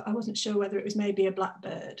 I wasn't sure whether it was maybe a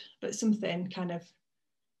blackbird, but something kind of,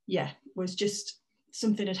 was just,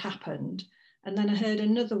 something had happened. And then I heard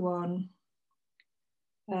another one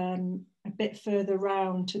a bit further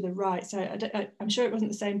round to the right. So I'm sure it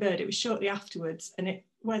wasn't the same bird. It was shortly afterwards, and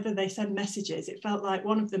whether they sent messages, it felt like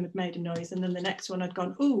one of them had made a noise and then the next one had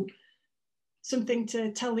gone, ooh, something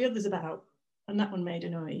to tell the others about. And that one made a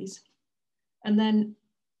noise. And then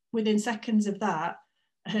within seconds of that,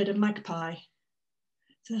 I heard a magpie.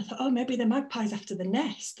 So I thought, oh, maybe the magpie's after the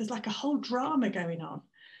nest. There's like a whole drama going on.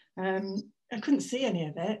 I couldn't see any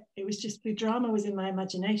of it. It was just, the drama was in my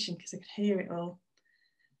imagination because I could hear it all.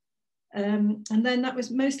 And then that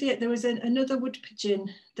was mostly it. There was another wood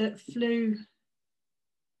pigeon that flew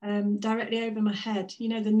directly over my head. You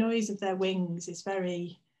know, the noise of their wings is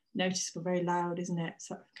very noticeable, very loud, isn't it?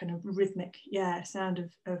 So kind of rhythmic, sound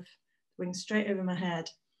of wings straight over my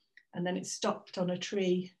head. And then it stopped on a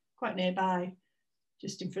tree quite nearby,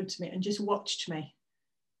 just in front of me, and just watched me.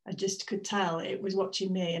 I just could tell it was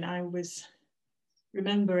watching me, and I was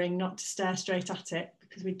remembering not to stare straight at it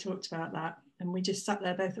because we talked about that. And we just sat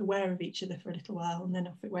there both aware of each other for a little while, and then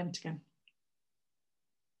off it went again.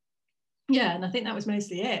 Yeah, and I think that was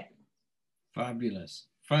mostly it. Fabulous,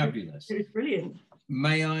 fabulous. It was brilliant.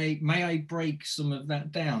 May I break some of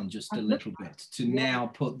that down just a little bit to now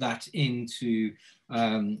put that into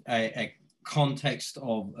a context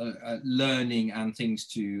of learning and things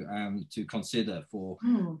to consider for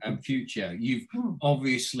future. You've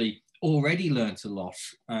obviously already learnt a lot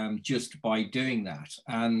just by doing that,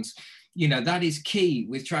 and you know that is key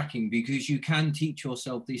with tracking, because you can teach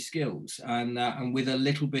yourself these skills, and with a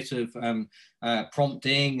little bit of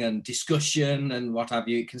prompting and discussion and what have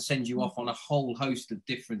you, it can send you off on a whole host of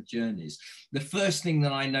different journeys. The first thing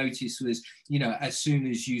that I noticed was, you know, as soon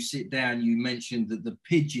as you sit down, you mentioned that the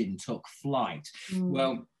pigeon took flight.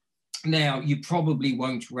 Well, Now, you probably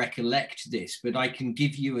won't recollect this, but I can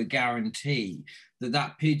give you a guarantee that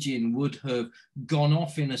that pigeon would have gone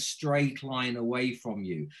off in a straight line away from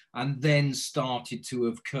you and then started to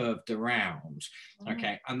have curved around.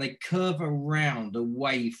 Okay, and they curve around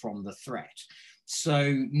away from the threat.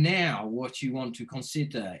 So now what you want to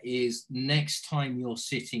consider is next time you're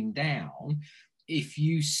sitting down, if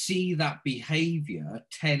you see that behavior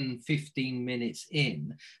 10, 15 minutes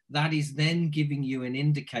in, that is then giving you an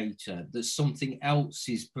indicator that something else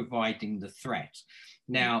is providing the threat.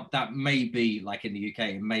 Now, that may be, like in the UK,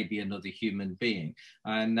 it may be another human being.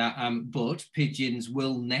 But pigeons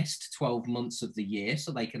will nest 12 months of the year,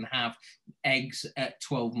 so they can have eggs at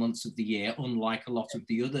 12 months of the year, unlike a lot of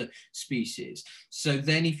the other species. So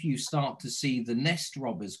then if you start to see the nest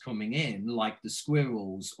robbers coming in, like the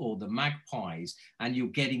squirrels or the magpies, and you're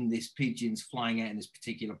getting these pigeons flying out in this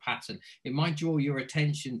particular pattern, it might draw your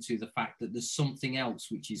attention to the fact that there's something else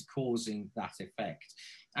which is causing that effect.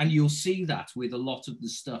 And you'll see that with a lot of the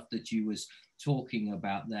stuff that you was talking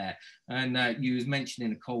about there. And you was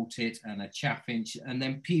mentioning a cold tit and a chaffinch, and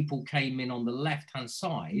then people came in on the left-hand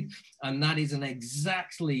side, and that isn't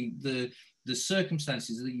exactly the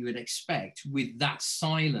circumstances that you would expect with that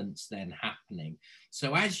silence then happening.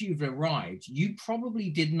 So as you've arrived, you probably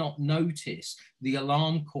did not notice the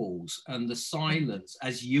alarm calls and the silence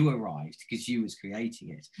as you arrived because you was creating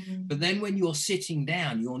it. But then when you're sitting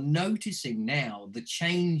down, you're noticing now the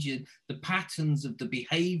change in the patterns of the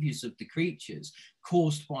behaviors of the creatures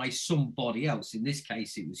caused by somebody else. In this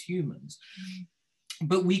case, it was humans.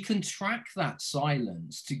 But we can track that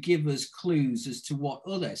silence to give us clues as to what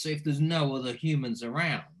other, so if there's no other humans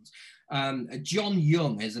around. John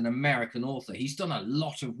Young is an American author. He's done a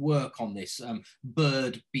lot of work on this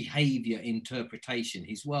bird behavior interpretation.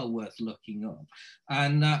 He's well worth looking up.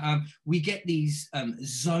 And we get these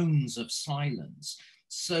zones of silence.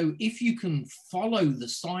 So if you can follow the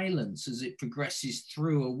silence as it progresses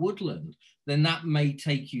through a woodland, then that may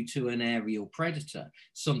take you to an aerial predator,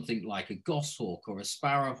 something like a goshawk or a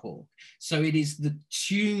sparrowhawk. So it is the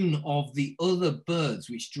tune of the other birds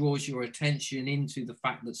which draws your attention into the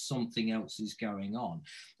fact that something else is going on.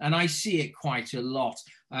 And I see it quite a lot.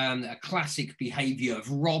 A classic behavior of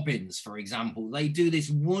robins, for example, they do this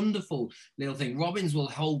wonderful little thing. Robins will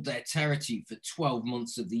hold their territory for 12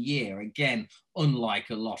 months of the year, again, unlike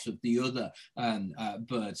a lot of the other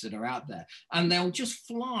birds that are out there. And they'll just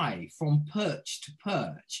fly from perch to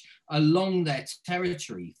perch along their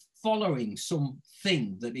territory, following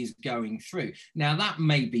something that is going through. Now, that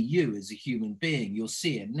may be you as a human being. You'll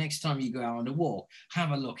see it. Next time you go out on a walk,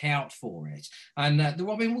 have a look out for it. And the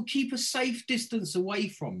robin will keep a safe distance away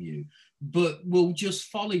from you, but will just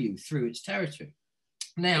follow you through its territory.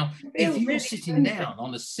 Now, if you're sitting down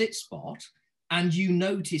on a sit spot and you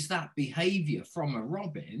notice that behavior from a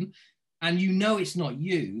robin, and you know it's not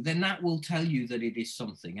you, then that will tell you that it is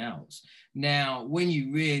something else. Now, when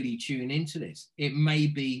you really tune into this, it may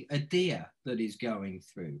be a deer that is going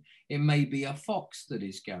through. It may be a fox that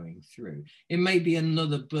is going through. It may be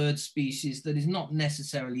another bird species that is not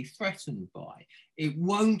necessarily threatened by. It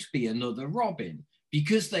won't be another robin.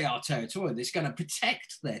 Because they are territorial, it's going to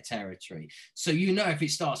protect their territory. So you know if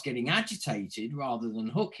it starts getting agitated rather than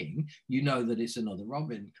hooking, you know that it's another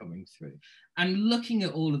robin coming through. And looking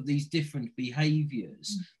at all of these different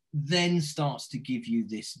behaviors then starts to give you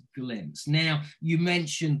this glimpse. Now, you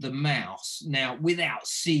mentioned the mouse. Now, without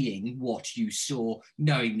seeing what you saw,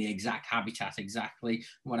 knowing the exact habitat exactly,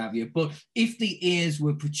 what have you, but if the ears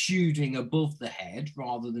were protruding above the head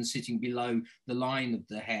rather than sitting below the line of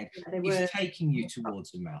the head, it's taking you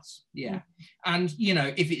towards a mouse. Yeah. And, you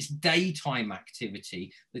know, if it's daytime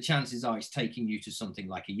activity, the chances are it's taking you to something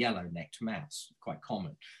like a yellow-necked mouse, quite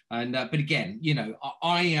common. And but again, you know,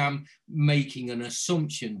 I am making an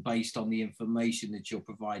assumption based on the information that you're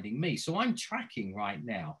providing me. So I'm tracking right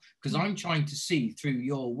now because I'm trying to see through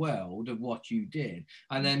your world of what you did,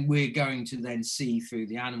 and then we're going to then see through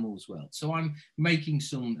the animal's world. So I'm making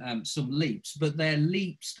some leaps, but they're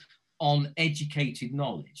leaps on educated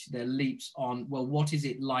knowledge. They're leaps on, well, what is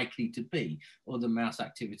it likely to be? Or the mouse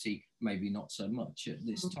activity, maybe not so much at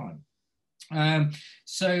this time.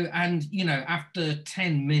 And you know, after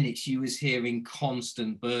 10 minutes you was hearing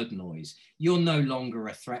constant bird noise. You're no longer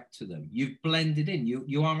a threat to them. You've blended in.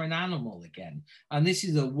 You are an animal again, and this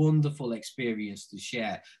is a wonderful experience to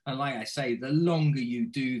share. And like I say, the longer you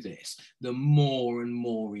do this, the more and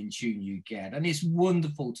more in tune you get, and it's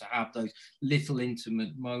wonderful to have those little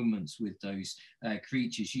intimate moments with those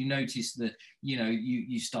creatures. You notice that, you know,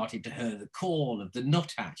 you started to hear the call of the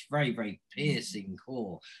nuthatch, very, very piercing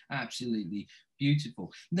call, absolutely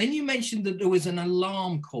Beautiful. Then you mentioned that there was an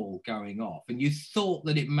alarm call going off and you thought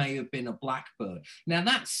that it may have been a blackbird. Now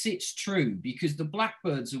that sits true because the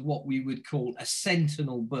blackbirds are what we would call a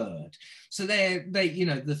sentinel bird. So they, you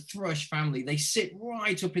know, the thrush family, they sit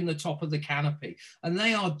right up in the top of the canopy and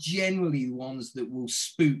they are generally the ones that will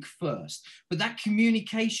spook first. But that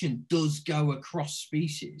communication does go across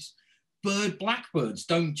species. Blackbirds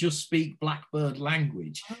don't just speak blackbird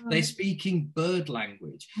language, they're speaking bird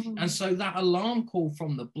language. And so that alarm call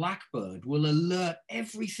from the blackbird will alert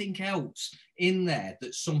everything else in there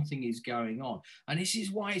that something is going on. And this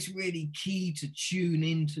is why it's really key to tune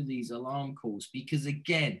into these alarm calls, because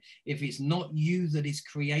again, if it's not you that is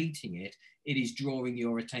creating it, it is drawing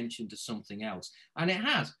your attention to something else. And it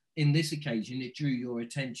has. In this occasion, it drew your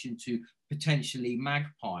attention to potentially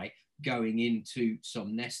magpie going into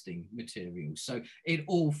some nesting materials. So it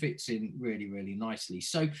all fits in really, really nicely.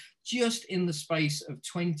 So just in the space of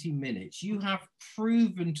 20 minutes, you have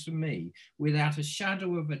proven to me without a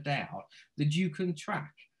shadow of a doubt that you can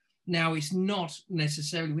track. Now, it's not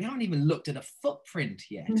necessarily, we haven't even looked at a footprint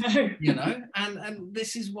yet, no. You know, and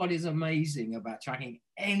this is what is amazing about tracking.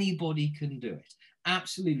 Anybody can do it.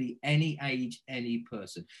 Absolutely, any age, any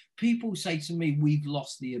person. People say to me, we've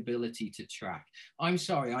lost the ability to track. I'm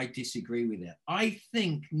sorry, I disagree with it. I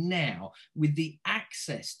think now, with the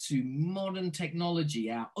access to modern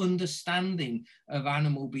technology, our understanding of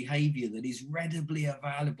animal behavior that is readily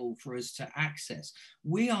available for us to access,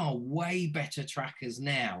 we are way better trackers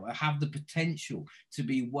now, or have the potential to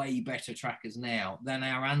be way better trackers now than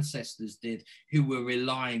our ancestors did, who were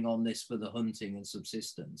relying on this for the hunting and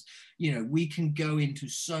subsistence. You know, we can go into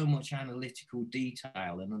so much analytical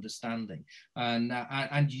detail and understanding,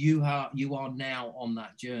 and you are now on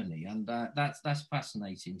that journey, and that's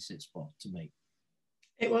fascinating, Sitspot, to me.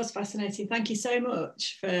 It was fascinating. Thank you so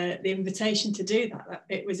much for the invitation to do that.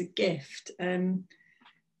 It was a gift.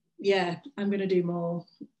 Yeah, I'm going to do more,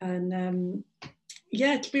 and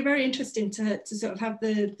yeah, it'll be very interesting to sort of have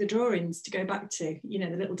the drawings to go back to, you know,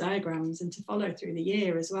 the little diagrams, and to follow through the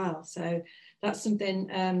year as well. So that's something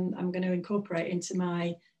I'm going to incorporate into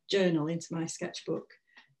my journal, into my sketchbook.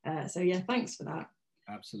 So yeah, thanks for that.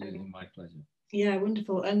 Absolutely, my pleasure. Yeah,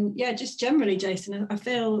 wonderful. And yeah, just generally, Jason, I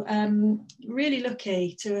feel really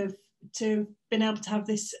lucky to have been able to have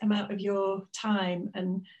this amount of your time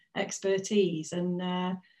and expertise, and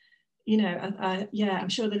you know, yeah, I'm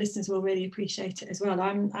sure the listeners will really appreciate it as well.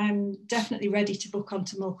 I'm definitely ready to book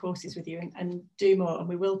onto more courses with you and do more. And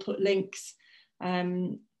we will put links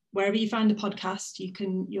wherever you find the podcast.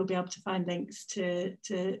 You'll be able to find links to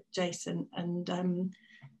Jason, and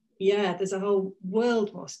yeah, there's a whole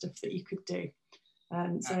world more stuff that you could do.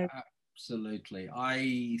 So absolutely,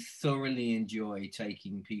 I thoroughly enjoy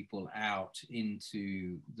taking people out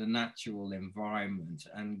into the natural environment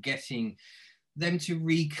and getting them to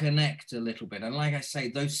reconnect a little bit. And like I say,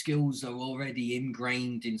 those skills are already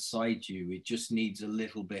ingrained inside you. It just needs a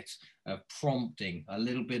little bit of prompting, a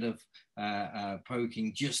little bit of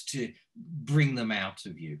poking, just to bring them out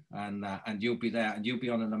of you. And you'll be there, and you'll be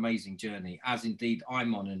on an amazing journey, as indeed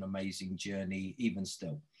I'm on an amazing journey even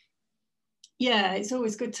still. Yeah, it's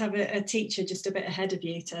always good to have a teacher just a bit ahead of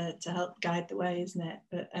you to help guide the way, isn't it?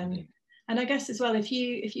 But and I guess as well, if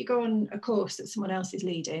you go on a course that someone else is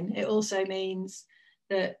leading, it also means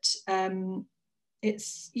that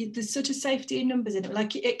there's such a safety in numbers in it.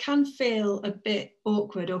 Like, it can feel a bit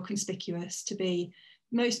awkward or conspicuous to be,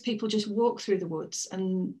 most people just walk through the woods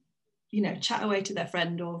and, you know, chat away to their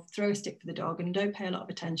friend or throw a stick for the dog and don't pay a lot of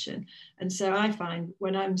attention. And so I find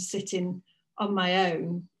when I'm sitting on my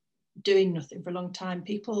own doing nothing for a long time,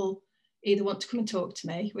 people either want to come and talk to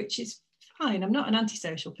me, which is fine. I'm not an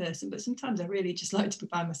antisocial person, but sometimes I really just like to be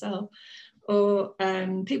by myself, or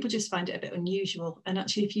people just find it a bit unusual. And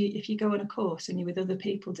actually, if you go on a course and you're with other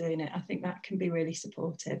people doing it, I think that can be really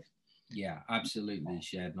supportive. Yeah, absolutely.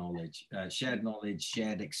 Shared knowledge,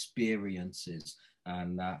 shared experiences.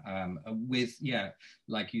 And with, yeah,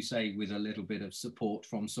 like you say, with a little bit of support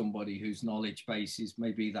from somebody whose knowledge base is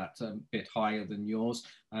maybe that bit higher than yours,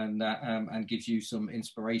 and gives you some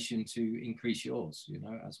inspiration to increase yours, you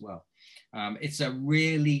know, as well. It's a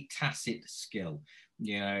really tacit skill.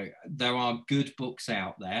 You know, there are good books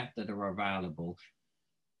out there that are available,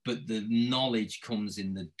 but the knowledge comes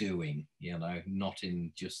in the doing, you know, not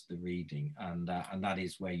in just the reading. And that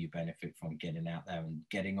is where you benefit from getting out there and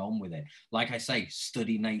getting on with it. Like I say,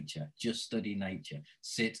 study nature, just study nature,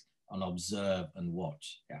 sit and observe and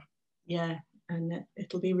watch. Yeah. Yeah, and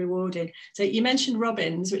it'll be rewarding. So you mentioned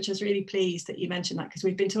robins, which I was really pleased that you mentioned that, because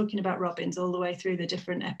we've been talking about robins all the way through the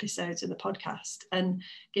different episodes of the podcast, and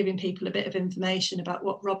giving people a bit of information about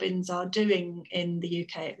what robins are doing in the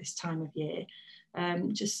UK at this time of year.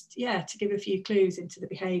 just, yeah, to give a few clues into the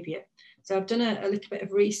behaviour. So I've done a little bit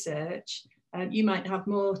of research. You might have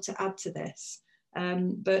more to add to this,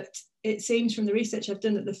 but it seems from the research I've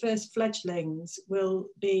done that the first fledglings will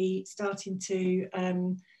be starting to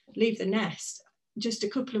leave the nest just a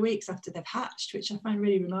couple of weeks after they've hatched, which I find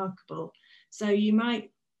really remarkable. So you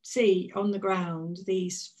might see on the ground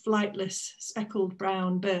these flightless speckled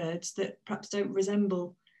brown birds that perhaps don't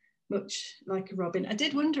resemble much like a robin. I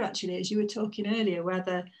did wonder actually, as you were talking earlier,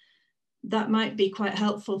 whether that might be quite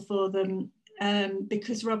helpful for them,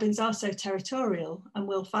 because robins are so territorial and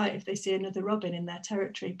will fight if they see another robin in their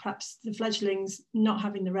territory. Perhaps the fledglings not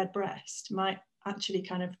having the red breast might actually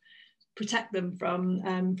kind of protect them from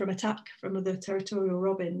attack from other territorial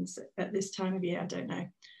robins at this time of year. I don't know.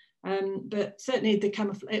 But certainly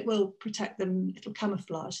it will protect them, it'll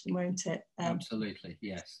camouflage them, won't it? Absolutely,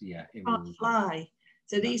 yes, yeah. It can't fly.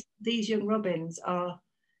 So yeah. These young robins are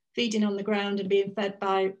feeding on the ground and being fed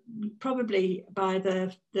probably by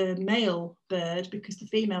the male bird, because the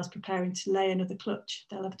female's preparing to lay another clutch.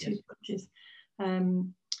 They'll have two clutches.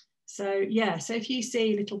 So yeah, so if you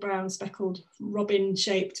see little brown speckled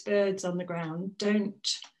robin-shaped birds on the ground, don't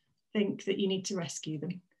think that you need to rescue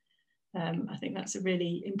them. I think that's a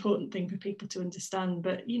really important thing for people to understand,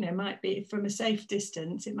 but might be from a safe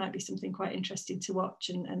distance, it might be something quite interesting to watch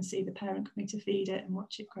and see the parent coming to feed it and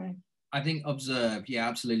watch it grow. I think observe, yeah,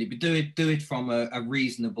 absolutely, but do it from a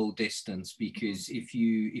reasonable distance, because if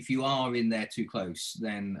you are in there too close,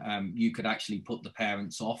 then you could actually put the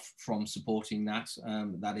parents off from supporting that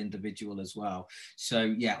individual as well. So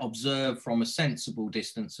yeah, observe from a sensible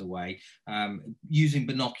distance away. Using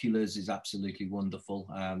binoculars is absolutely wonderful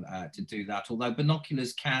to do that. Although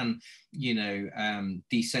binoculars can,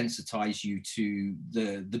 desensitize you to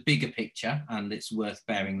the bigger picture, and it's worth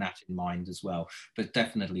bearing that in mind as well. But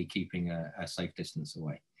definitely keeping a safe distance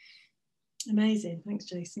away. Amazing, thanks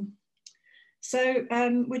Jason. So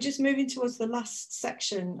we're just moving towards the last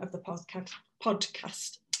section of the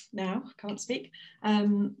podcast now, I can't speak,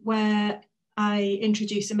 where I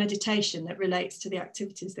introduce a meditation that relates to the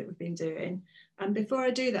activities that we've been doing. And before I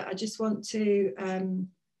do that, I just want to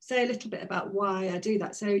say a little bit about why I do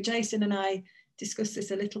that. So Jason and I discussed this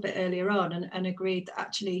a little bit earlier on and agreed that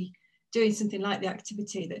actually doing something like the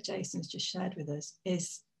activity that Jason's just shared with us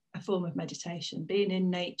is a form of meditation, being in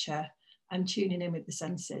nature and tuning in with the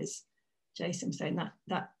senses. Jason was saying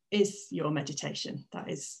that is your meditation. That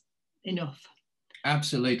is enough.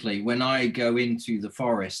 Absolutely. When I go into the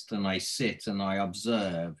forest and I sit and I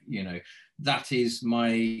observe, that is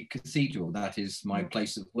my cathedral. That is my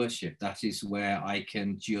place of worship. That is where I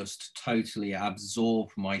can just totally absorb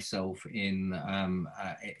myself in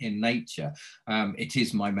nature. It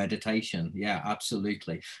is my meditation. Yeah,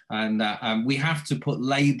 absolutely. And we have to put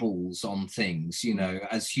labels on things.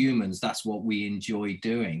 As humans, that's what we enjoy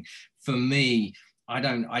doing. For me, I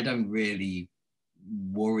don't really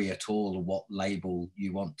worry at all what label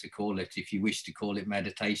you want to call it. If you wish to call it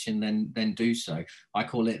meditation, then do so. I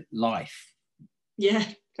call it life. Yeah,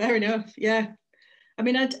 fair enough. Yeah, I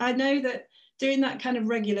mean, I know that doing that kind of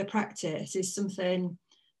regular practice is something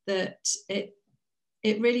that it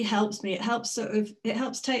really helps me. It helps me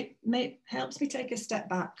take a step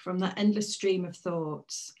back from that endless stream of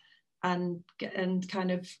thoughts and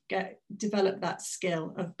kind of develop that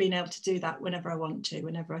skill of being able to do that whenever I want to,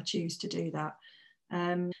 whenever I choose to do that.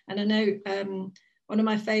 And I know one of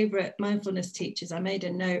my favourite mindfulness teachers, I made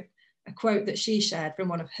a quote that she shared from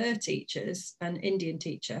one of her teachers, an Indian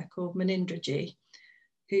teacher called Manindraji,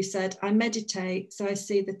 who said, "I meditate so I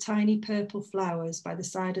see the tiny purple flowers by the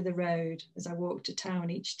side of the road as I walk to town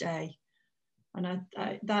each day." And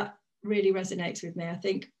that really resonates with me. I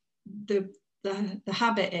think the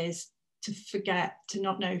habit is to forget, to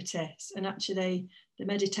not notice, and actually the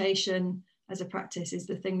meditation as a practice is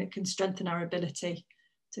the thing that can strengthen our ability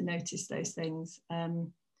to notice those things.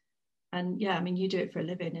 And yeah, I mean, you do it for a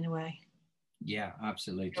living in a way. Yeah,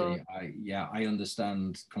 absolutely. I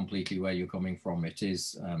understand completely where you're coming from. It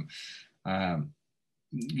is,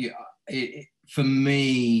 for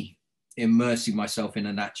me, immersing myself in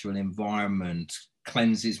a natural environment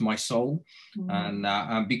cleanses my soul.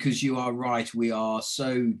 And because you are right, we are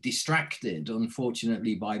so distracted,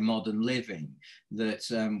 unfortunately, by modern living that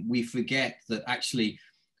we forget that actually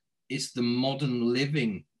it's the modern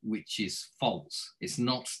living which is false. It's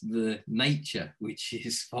not the nature which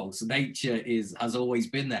is false. Nature has always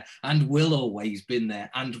been there and will always been there,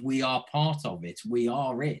 and we are part of it. We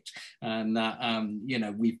are it, and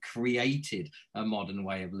we've created a modern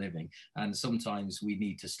way of living. And sometimes we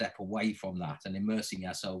need to step away from that and immersing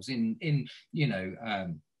ourselves in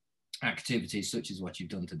activities such as what you've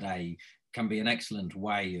done today can be an excellent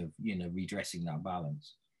way of, redressing that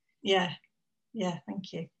balance. Yeah,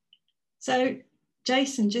 thank you. So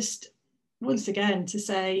Jason, just once again to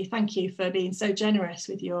say thank you for being so generous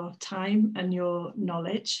with your time and your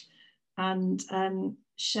knowledge, and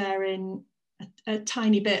sharing a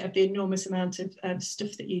tiny bit of the enormous amount of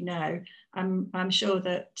stuff that you know. I'm sure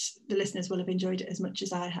that the listeners will have enjoyed it as much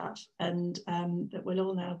as I have, and that we'll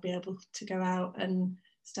all now be able to go out and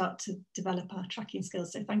start to develop our tracking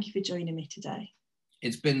skills. So thank you for joining me today.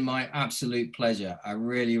 It's been my absolute pleasure. A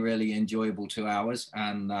really, really enjoyable 2 hours.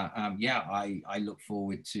 And I look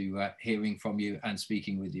forward to hearing from you and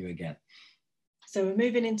speaking with you again. So we're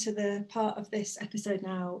moving into the part of this episode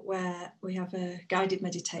now where we have a guided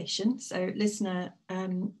meditation. So listener,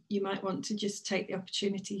 you might want to just take the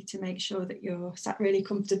opportunity to make sure that you're sat really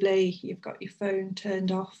comfortably, you've got your phone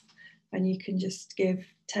turned off, and you can just give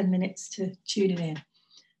 10 minutes to tuning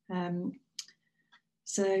in.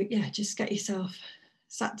 So yeah, just get yourself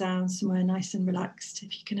sat down somewhere nice and relaxed.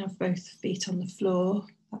 If you can have both feet on the floor,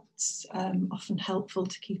 that's often helpful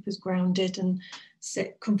to keep us grounded, and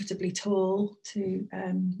sit comfortably tall to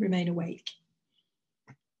remain awake.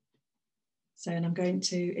 So, and I'm going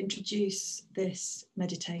to introduce this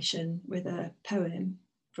meditation with a poem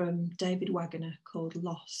from David Wagoner called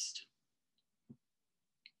Lost.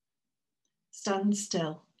 Stand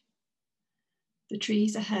still. The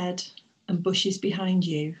trees ahead and bushes behind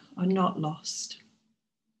you are not lost.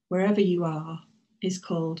 Wherever you are is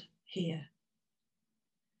called here.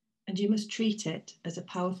 And you must treat it as a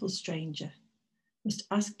powerful stranger, must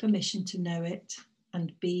ask permission to know it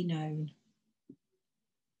and be known.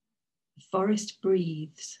 The forest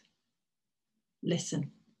breathes.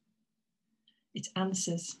 Listen. It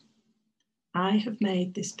answers, I have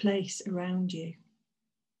made this place around you.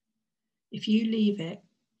 If you leave it,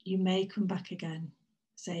 you may come back again,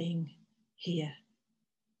 saying, here.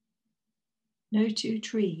 No two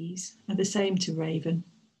trees are the same to raven.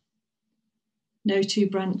 No two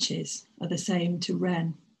branches are the same to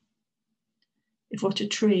wren. If what a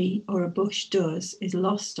tree or a bush does is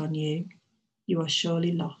lost on you, you are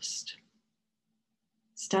surely lost.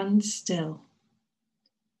 Stand still.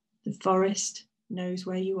 The forest knows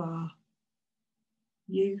where you are.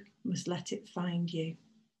 You must let it find you.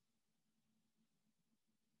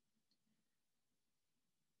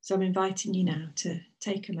 So I'm inviting you now to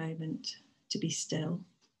take a moment to be still,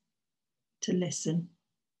 to listen.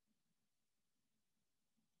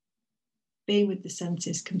 Being with the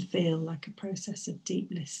senses can feel like a process of deep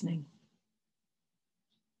listening.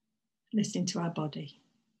 Listening to our body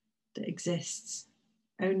that exists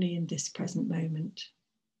only in this present moment.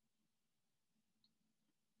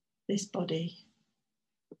 This body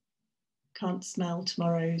can't smell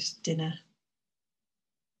tomorrow's dinner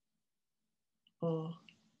or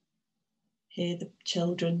hear the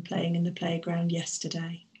children playing in the playground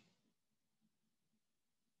yesterday.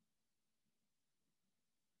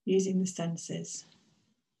 Using the senses,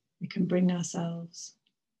 we can bring ourselves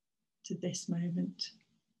to this moment.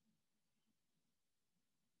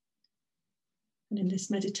 And in this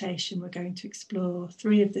meditation, we're going to explore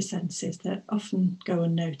 3 of the senses that often go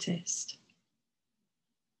unnoticed.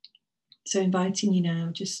 So inviting you now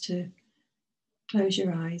just to close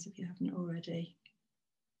your eyes if you haven't already,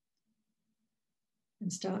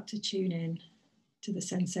 and start to tune in to the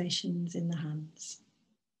sensations in the hands.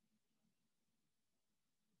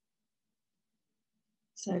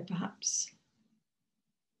 So perhaps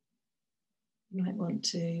you might want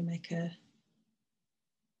to make a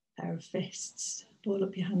pair of fists, ball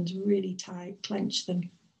up your hands really tight, clench them,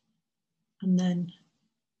 and then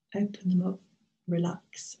open them up,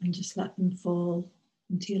 relax, and just let them fall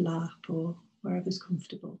into your lap or wherever's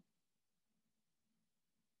comfortable.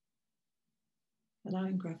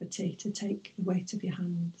 Allowing gravity to take the weight of your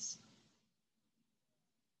hands.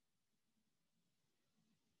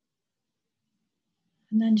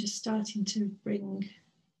 And then just starting to bring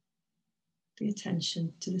the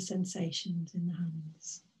attention to the sensations in the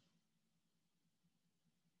hands.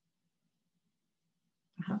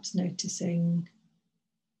 Perhaps noticing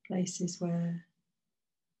places where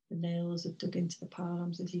the nails have dug into the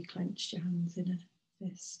palms as you clenched your hands in a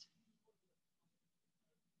fist.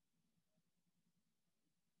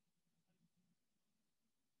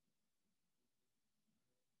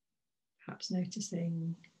 Perhaps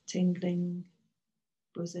noticing tingling,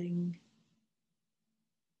 buzzing,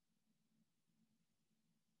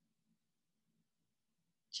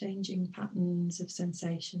 changing patterns of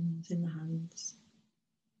sensations in the hands.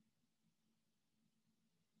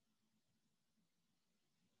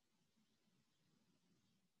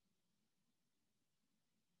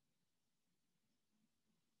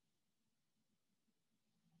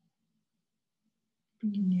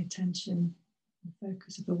 Bringing the attention, the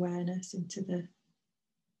focus of awareness into the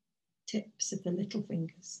tips of the little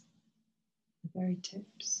fingers, the very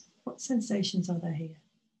tips. What sensations are there here?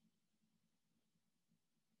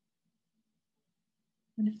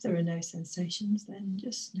 And if there are no sensations, then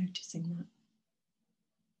just noticing that.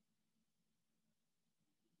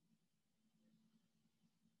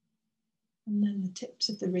 And then the tips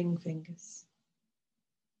of the ring fingers,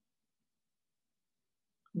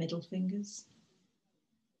 middle fingers,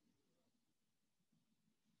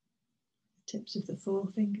 the tips of the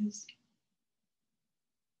forefingers,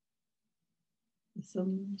 the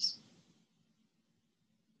thumbs,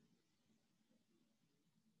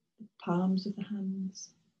 the palms of the hands,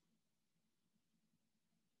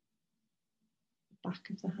 the back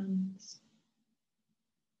of the hands,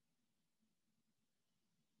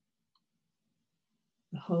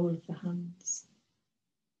 the whole of the hands.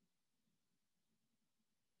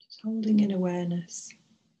 Just holding in awareness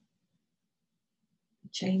the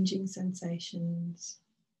changing sensations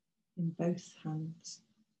in both hands.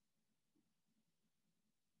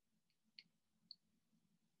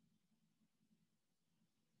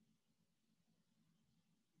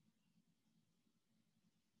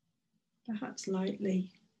 Perhaps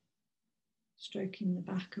lightly stroking the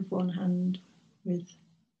back of one hand with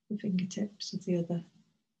the fingertips of the other.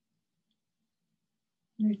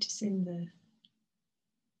 Noticing the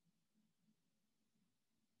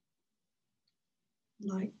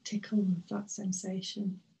light tickle of that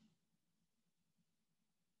sensation.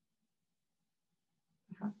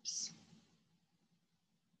 Perhaps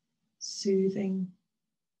soothing,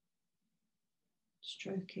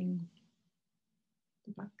 stroking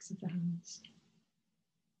the backs of the hands.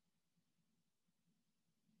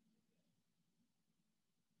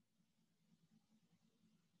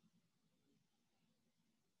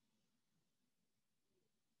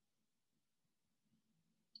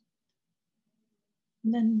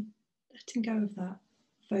 And then letting go of that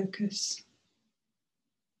focus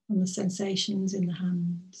on the sensations in the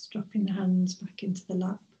hands, dropping the hands back into the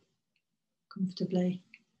lap comfortably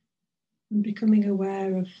and becoming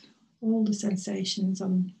aware of all the sensations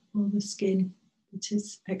on all the skin that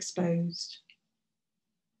is exposed,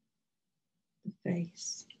 the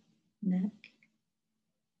face, neck,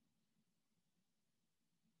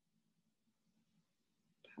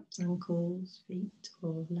 perhaps ankles, feet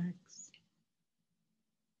or legs.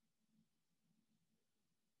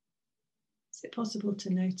 Is it possible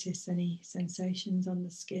to notice any sensations on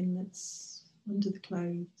the skin that's under the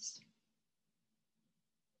clothes?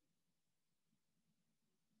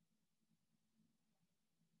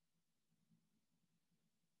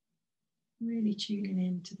 Really tuning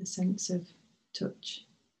in to the sense of touch,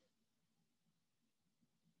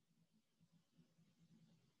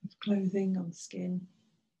 of clothing on skin,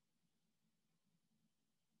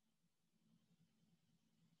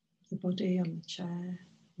 of the body on the chair,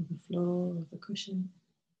 or the floor, or the cushion.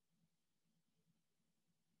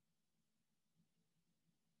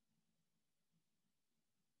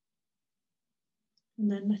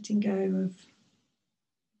 And then letting go of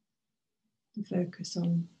the focus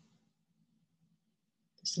on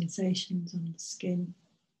the sensations on the skin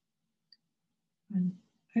and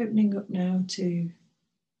opening up now to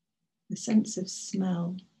the sense of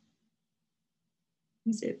smell.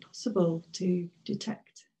 Is it possible to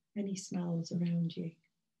detect any smells around you?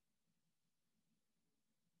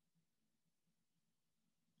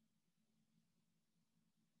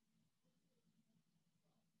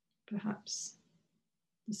 Perhaps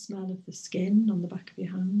the smell of the skin on the back of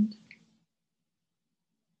your hand.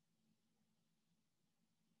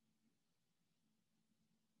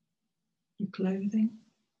 Your clothing.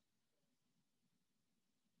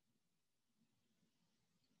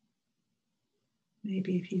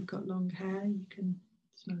 Maybe if you've got long hair, you can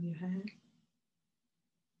smell your hair.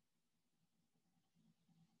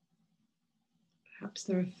 Perhaps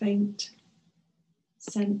there are faint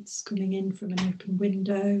scents coming in from an open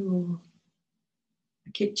window or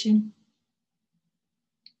a kitchen.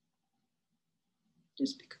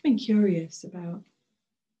 Just becoming curious about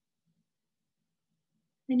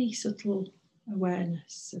any subtle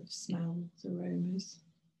awareness of smells, aromas.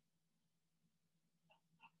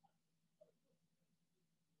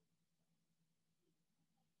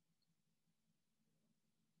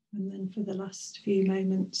 And then for the last few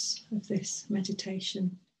moments of this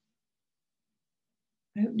meditation,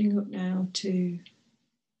 opening up now to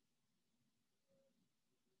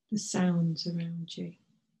the sounds around you.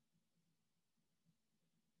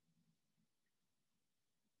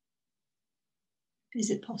 Is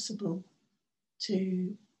it possible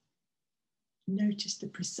to notice the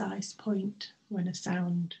precise point when a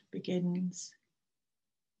sound begins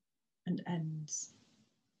and ends.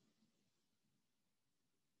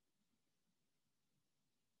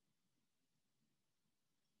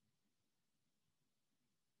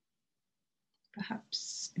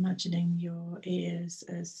 Perhaps imagining your ears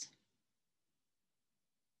as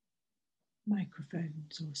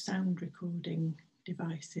microphones or sound recording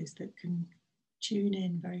devices that can tune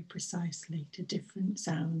in very precisely to different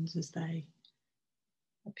sounds as they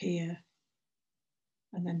appear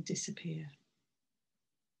and then disappear.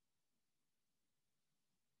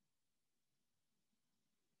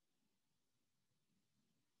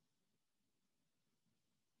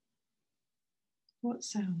 What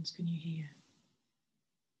sounds can you hear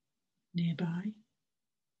nearby?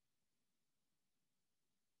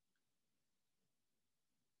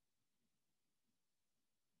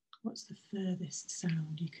 What's the furthest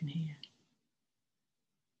sound you can hear?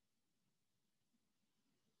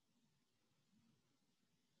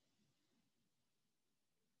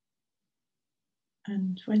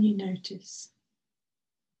 And when you notice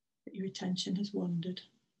that your attention has wandered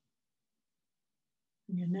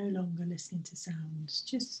and you're no longer listening to sounds,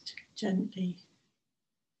 just gently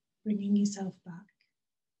bringing yourself back.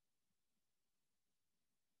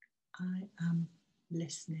 I am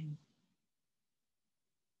listening.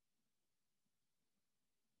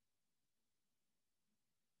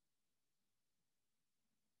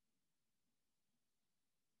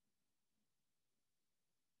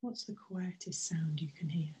 What's the quietest sound you can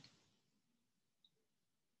hear?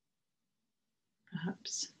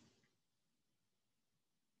 Perhaps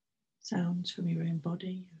sounds from your own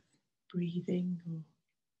body, of breathing or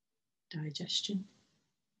digestion.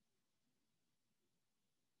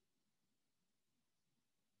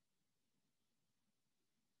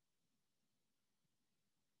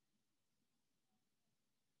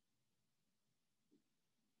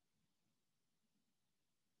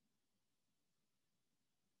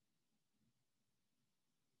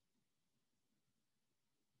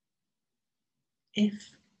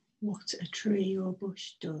 If what a tree or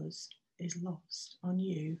bush does is lost on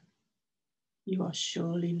you, you are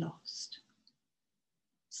surely lost.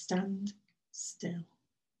 Stand still.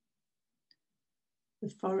 The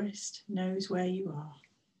forest knows where you are.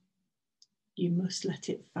 You must let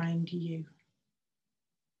it find you.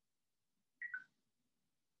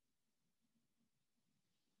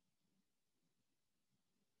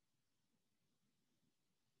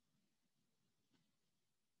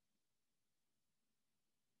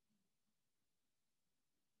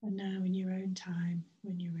 And now in your own time,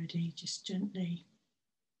 when you're ready, just gently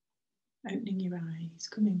opening your eyes,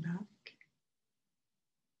 coming back.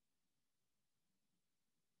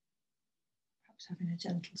 Perhaps having a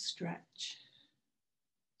gentle stretch,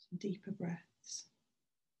 some deeper breaths.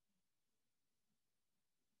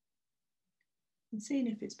 And seeing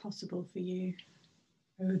if it's possible for you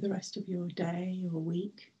over the rest of your day or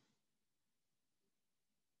week,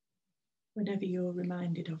 whenever you're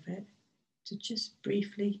reminded of it, to just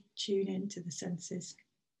briefly tune into the senses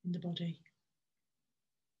in the body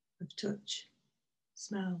of touch,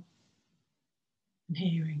 smell, and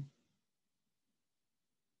hearing.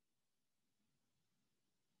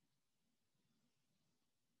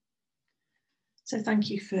 So thank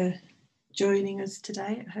you for joining us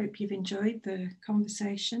today. I hope you've enjoyed the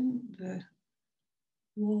conversation, the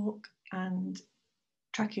walk and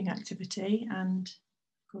tracking activity, and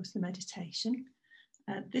of course the meditation.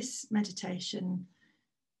 This meditation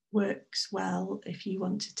works well if you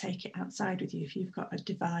want to take it outside with you, if you've got a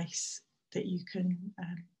device that you can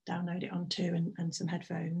download it onto and some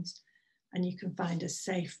headphones, and you can find a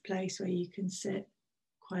safe place where you can sit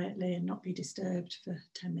quietly and not be disturbed for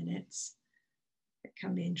 10 minutes. It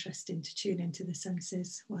can be interesting to tune into the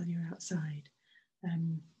senses while you're outside.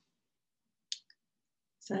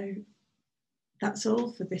 So that's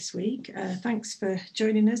all for this week. Thanks for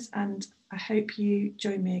joining us, and I hope you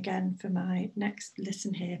join me again for my next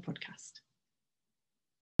Listen Here podcast.